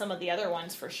so than some of the other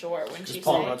ones, for sure. Is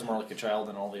Paul Rudd's more like a child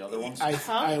than all the other ones?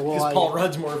 Paul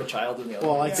Rudd's more of a child than the other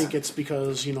ones? Well, I think it's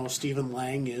because, Stephen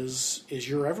Lang is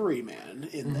your everyman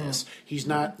in this. He's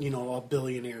not, a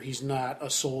billionaire. He's not a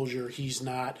soldier. He's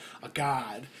not a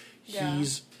god. Yeah.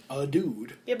 He's a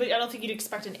dude. Yeah, but I don't think you'd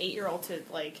expect an 8-year-old to,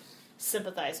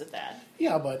 sympathize with that.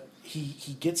 Yeah, but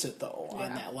he gets it, though,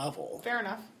 on that level. Fair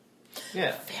enough.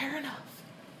 Yeah. Fair enough.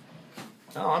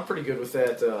 Oh, I'm pretty good with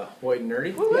that White and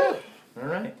Nerdy. Woo-hoo. Yeah. All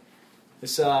right.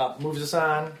 This moves us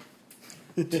on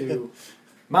to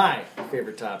my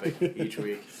favorite topic each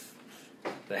week.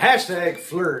 The hashtag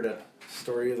Florida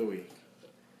Story of the Week.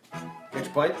 Got your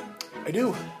pipe? I do.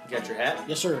 You got your hat?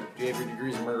 Yes, sir. Do you have your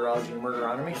degrees in murderology and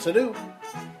murderonomy? Yes, I do.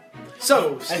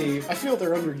 So, Steve. I feel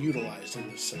they're underutilized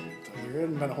in this segment, though. There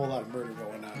hasn't been a whole lot of murder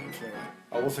going on in Florida.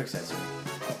 Oh, we'll fix that soon.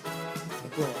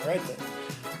 Well, all right then.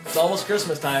 It's almost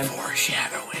Christmas time.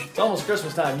 Foreshadowing. It's almost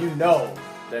Christmas time. You know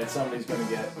that somebody's going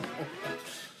to get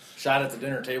shot at the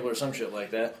dinner table or some shit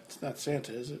like that. It's not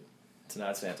Santa, is it? It's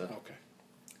not Santa. Okay.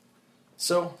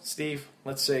 So, Steve,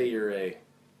 let's say you're a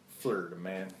Florida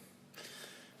man.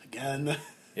 Again.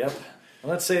 Yep.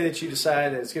 And let's say that you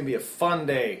decide that it's going to be a fun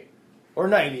day, or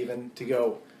night even, to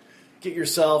go get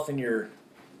yourself and your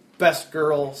best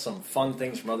girl some fun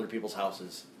things from other people's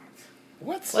houses.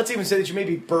 What? Let's even say that you may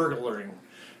be burglaring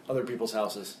other people's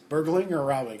houses. Burgling or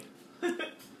robbing?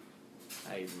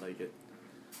 I like it.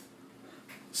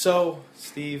 So,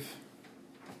 Steve,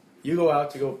 you go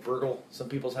out to go burgle some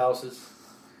people's houses.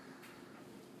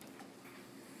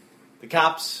 The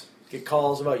cops get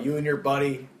calls about you and your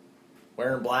buddy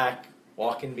wearing black,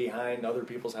 walking behind other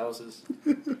people's houses.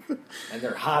 And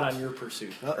they're hot on your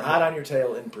pursuit. Uh-oh. They're hot on your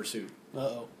tail in pursuit.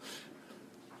 Uh-oh.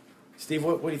 Steve,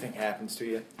 what do you think happens to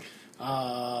you?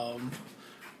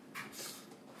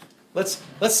 Let's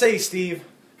say, Steve,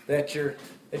 that your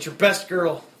best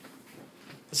girl.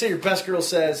 Let's say your best girl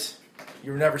says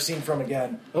you were never seen from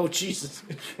again. Oh, Jesus.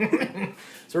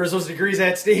 So where's those degrees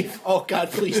at, Steve? Oh,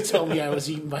 God, please tell me I was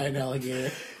eaten by an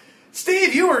alligator.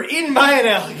 Steve, you were eaten by an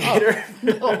alligator.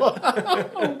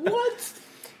 What?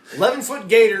 11-foot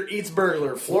gator eats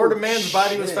burglar. Florida man's shit.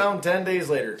 body was found 10 days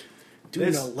later. Dude,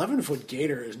 an 11-foot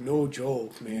gator is no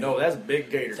joke, man. No, that's a big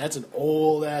gator. That's an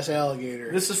old-ass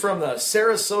alligator. This is from the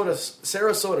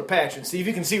Sarasota patch. And Steve,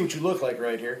 you can see what you look like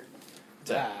right here.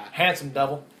 It's a handsome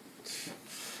devil.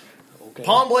 Okay.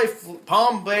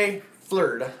 Palm Bay,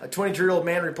 Florida. A 22-year-old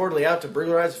man reportedly out to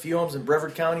burglarize a few homes in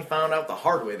Brevard County found out the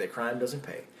hard way that crime doesn't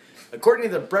pay. According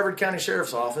to the Brevard County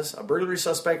Sheriff's Office, a burglary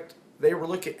suspect they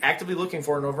were actively looking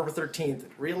for on November 13th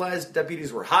realized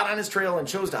deputies were hot on his trail and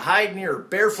chose to hide near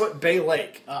Barefoot Bay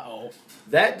Lake. Uh-oh.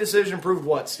 That decision proved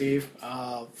what, Steve?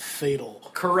 Fatal.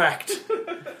 Correct.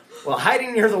 While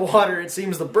hiding near the water, it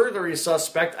seems the burglary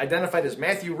suspect, identified as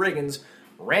Matthew Riggins,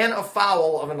 ran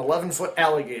afoul of an 11-foot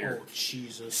alligator. Oh,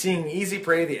 Jesus. Seeing easy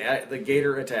prey, the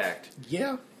gator attacked.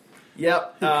 Yeah.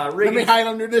 Yep. Let me hide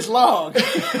under this log.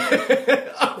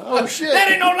 Oh, shit. That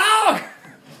ain't no log!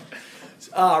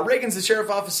 Riggins, the sheriff's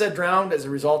office said, drowned as a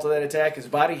result of that attack. His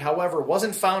body, however,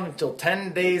 wasn't found until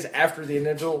 10 days after the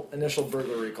initial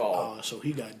burglary call. Oh, so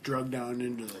he got drugged down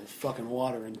into the fucking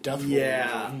water and death.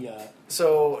 Yeah.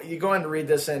 So you go in to read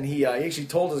this, and he actually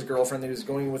told his girlfriend that he was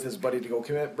going with his buddy to go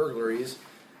commit burglaries.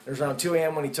 It was around 2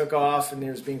 a.m. when he took off, and he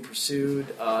was being pursued.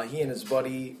 He and his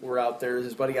buddy were out there.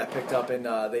 His buddy got picked up,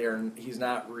 and he's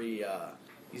not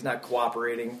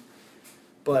cooperating.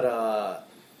 But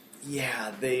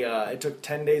it took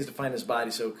 10 days to find his body.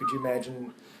 So could you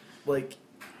imagine,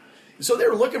 so they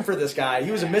were looking for this guy. He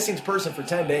was a missing person for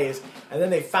 10 days, and then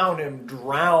they found him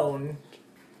drowned.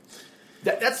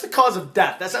 That's the cause of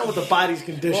death. That's not what the body's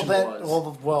condition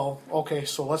was. Well, okay,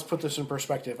 so let's put this in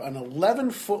perspective. An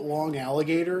 11-foot long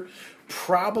alligator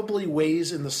probably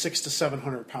weighs in the 600 to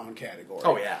 700 pound category.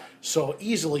 Oh, yeah. So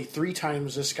easily 3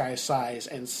 times this guy's size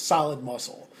and solid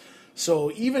muscle.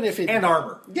 So even if it... And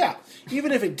armor. Yeah.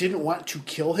 Even if it didn't want to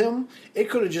kill him, it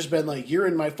could have just been like, you're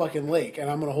in my fucking lake, and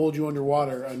I'm going to hold you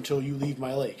underwater until you leave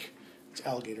my lake. It's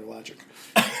alligator logic.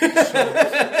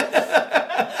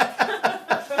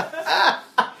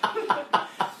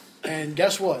 And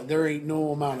guess what? There ain't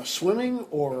no amount of swimming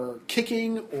or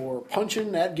kicking or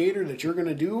punching that gator that you're going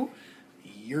to do.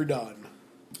 You're done.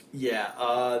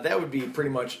 Yeah, that would be pretty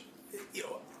much...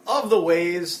 of the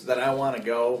ways that I want to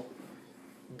go,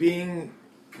 being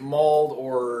mauled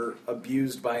or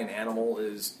abused by an animal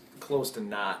is close to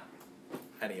not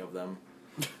any of them.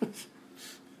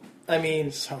 I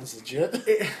mean... Sounds legit.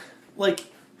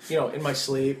 In my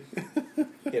sleep,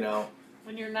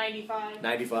 When you're 95.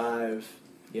 95,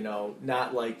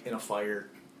 not like in a fire,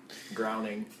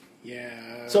 drowning.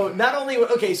 Yeah. So not only...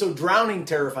 Okay, so drowning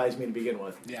terrifies me to begin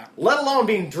with. Yeah. Let alone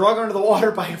being drugged under the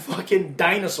water by a fucking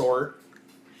dinosaur.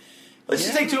 Let's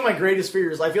just take 2 of my greatest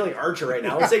fears. I feel like Archer right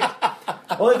now. Let's take...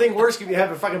 only thing worse could be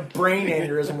having a fucking brain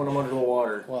aneurysm when I'm under the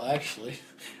water. Well, actually,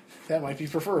 that might be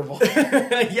preferable.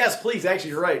 Yes, please.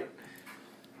 Actually, you're right.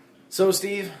 So,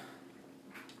 Steve,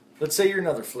 let's say you're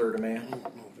another Florida man.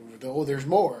 Oh, there's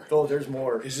more. Oh, there's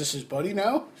more. Is this his buddy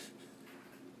now?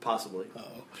 Possibly.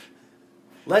 Uh-oh.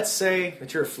 Let's say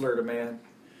that you're a Florida man,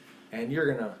 and you're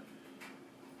going to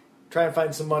try and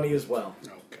find some money as well.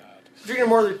 Oh, God. You're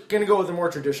going to go with the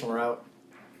more traditional route,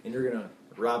 and you're going to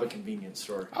rob a convenience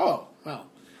store. Oh, well,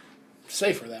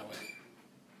 safer that way.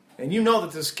 And you know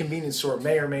that this convenience store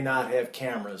may or may not have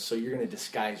cameras, so you're going to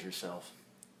disguise yourself.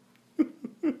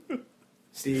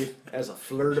 Steve, as a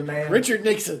Florida man. Richard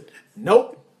Nixon.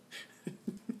 Nope.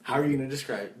 How are you going to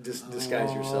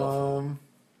disguise yourself?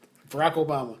 Barack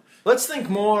Obama. Let's think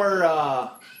more.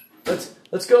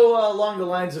 Let's go along the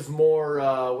lines of more.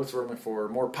 What's the word I'm looking for?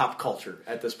 More pop culture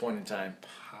at this point in time.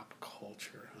 Pop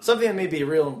culture. Huh? Something that may be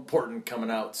real important coming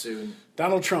out soon.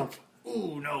 Donald Trump.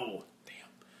 Ooh, no. Damn.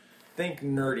 Think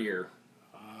nerdier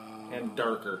and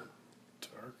darker.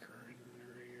 Darker and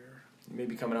nerdier.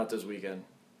 Maybe coming out this weekend.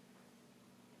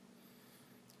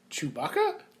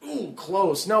 Chewbacca? Ooh,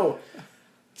 close. No.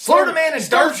 Florida man and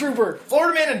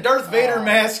Darth Vader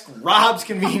mask robs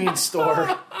convenience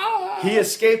store. He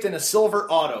escaped in a silver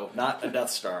auto, not a Death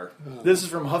Star. This is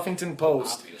from Huffington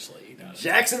Post. Obviously, he does.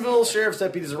 Jacksonville sheriff's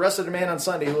deputies arrested a man on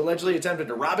Sunday who allegedly attempted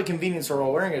to rob a convenience store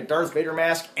while wearing a Darth Vader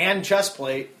mask and chest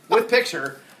plate with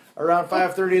picture around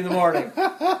 5:30 in the morning.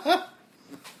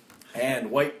 And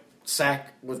white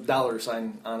sack with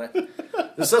 $sign on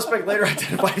it. The suspect later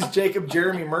identified as Jacob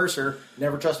Jeremy Mercer,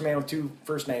 never trust a man with two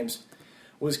first names,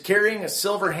 was carrying a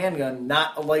silver handgun,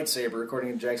 not a lightsaber,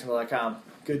 according to Jacksonville.com.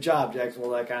 Good job,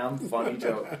 Jacksonville.com. Funny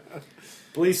joke.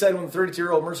 Police said when the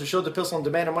 32-year-old Mercer showed the pistol and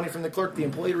demanded money from the clerk, the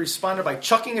employee responded by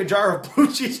chucking a jar of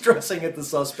blue cheese dressing at the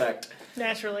suspect.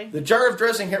 Naturally. The jar of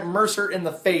dressing hit Mercer in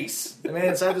the face. The man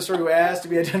inside the store, who asked to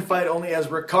be identified only as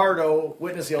Ricardo,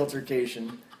 witnessed the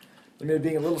altercation. Admitted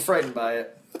being a little frightened by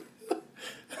it.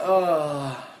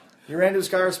 He ran to his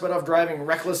car, sped off driving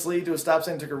recklessly to a stop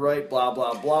sign, took a right, blah,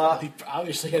 blah, blah. He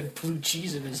obviously had blue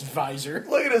cheese in his visor.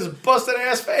 Look at his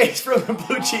busted-ass face from the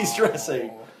blue cheese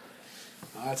dressing.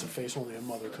 That's a face only a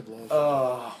mother could love.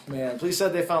 Oh, man. Police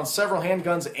said they found several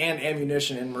handguns and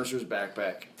ammunition in Mercer's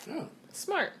backpack. Oh.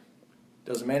 Smart.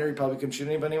 Doesn't matter. He probably couldn't shoot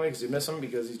anybody anyway because he'd miss him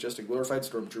because he's just a glorified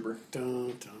stormtrooper.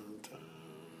 Dun, dun, dun.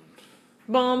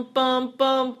 Bum, bum,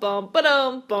 bum, bum,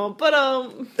 ba-dum, bum,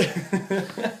 ba-dum.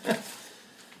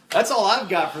 That's all I've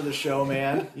got for the show,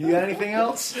 man. You got anything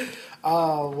else?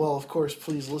 Well, of course,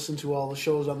 please listen to all the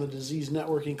shows on the Disease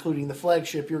Network, including the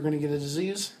flagship You're Gonna Get a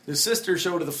Disease. The sister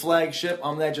show to the flagship,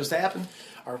 That Just Happened.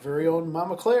 Our very own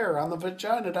Mama Clare on the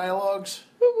Vagina Dialogues.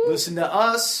 Listen to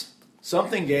us,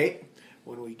 Something Gate.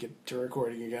 When we get to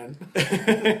recording again.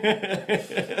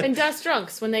 And Dust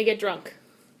Drunks when they get drunk.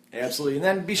 Absolutely. And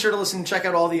then be sure to listen and check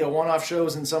out all the one-off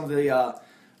shows and some of the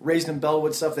Raised in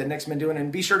Bellwood stuff that Nick's been doing.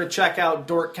 And be sure to check out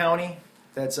Dork County.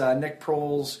 That's Nick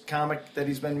Prohl's comic that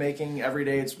he's been making every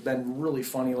day. It's been really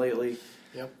funny lately.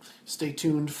 Yep. Stay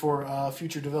tuned for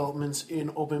future developments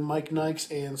in Open Mic Nights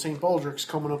and St. Baldrick's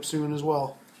coming up soon as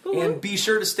well. And be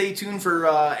sure to stay tuned for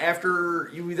after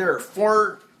you there.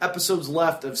 4 episodes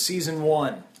left of Season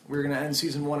 1. We're going to end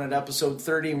Season 1 at Episode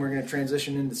 30, and we're going to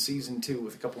transition into Season 2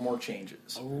 with a couple more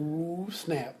changes. Oh,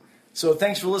 snap. So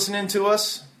thanks for listening to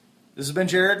us. This has been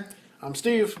Jared. I'm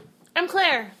Steve. I'm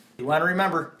Claire. You want to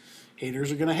remember,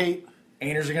 haters are going to hate.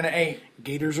 Ainers are going to ain't.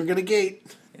 Gators are going to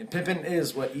gate. And pimpin'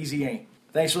 is what easy ain't.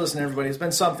 Thanks for listening, everybody. It's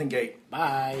been Something Gate.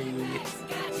 Bye.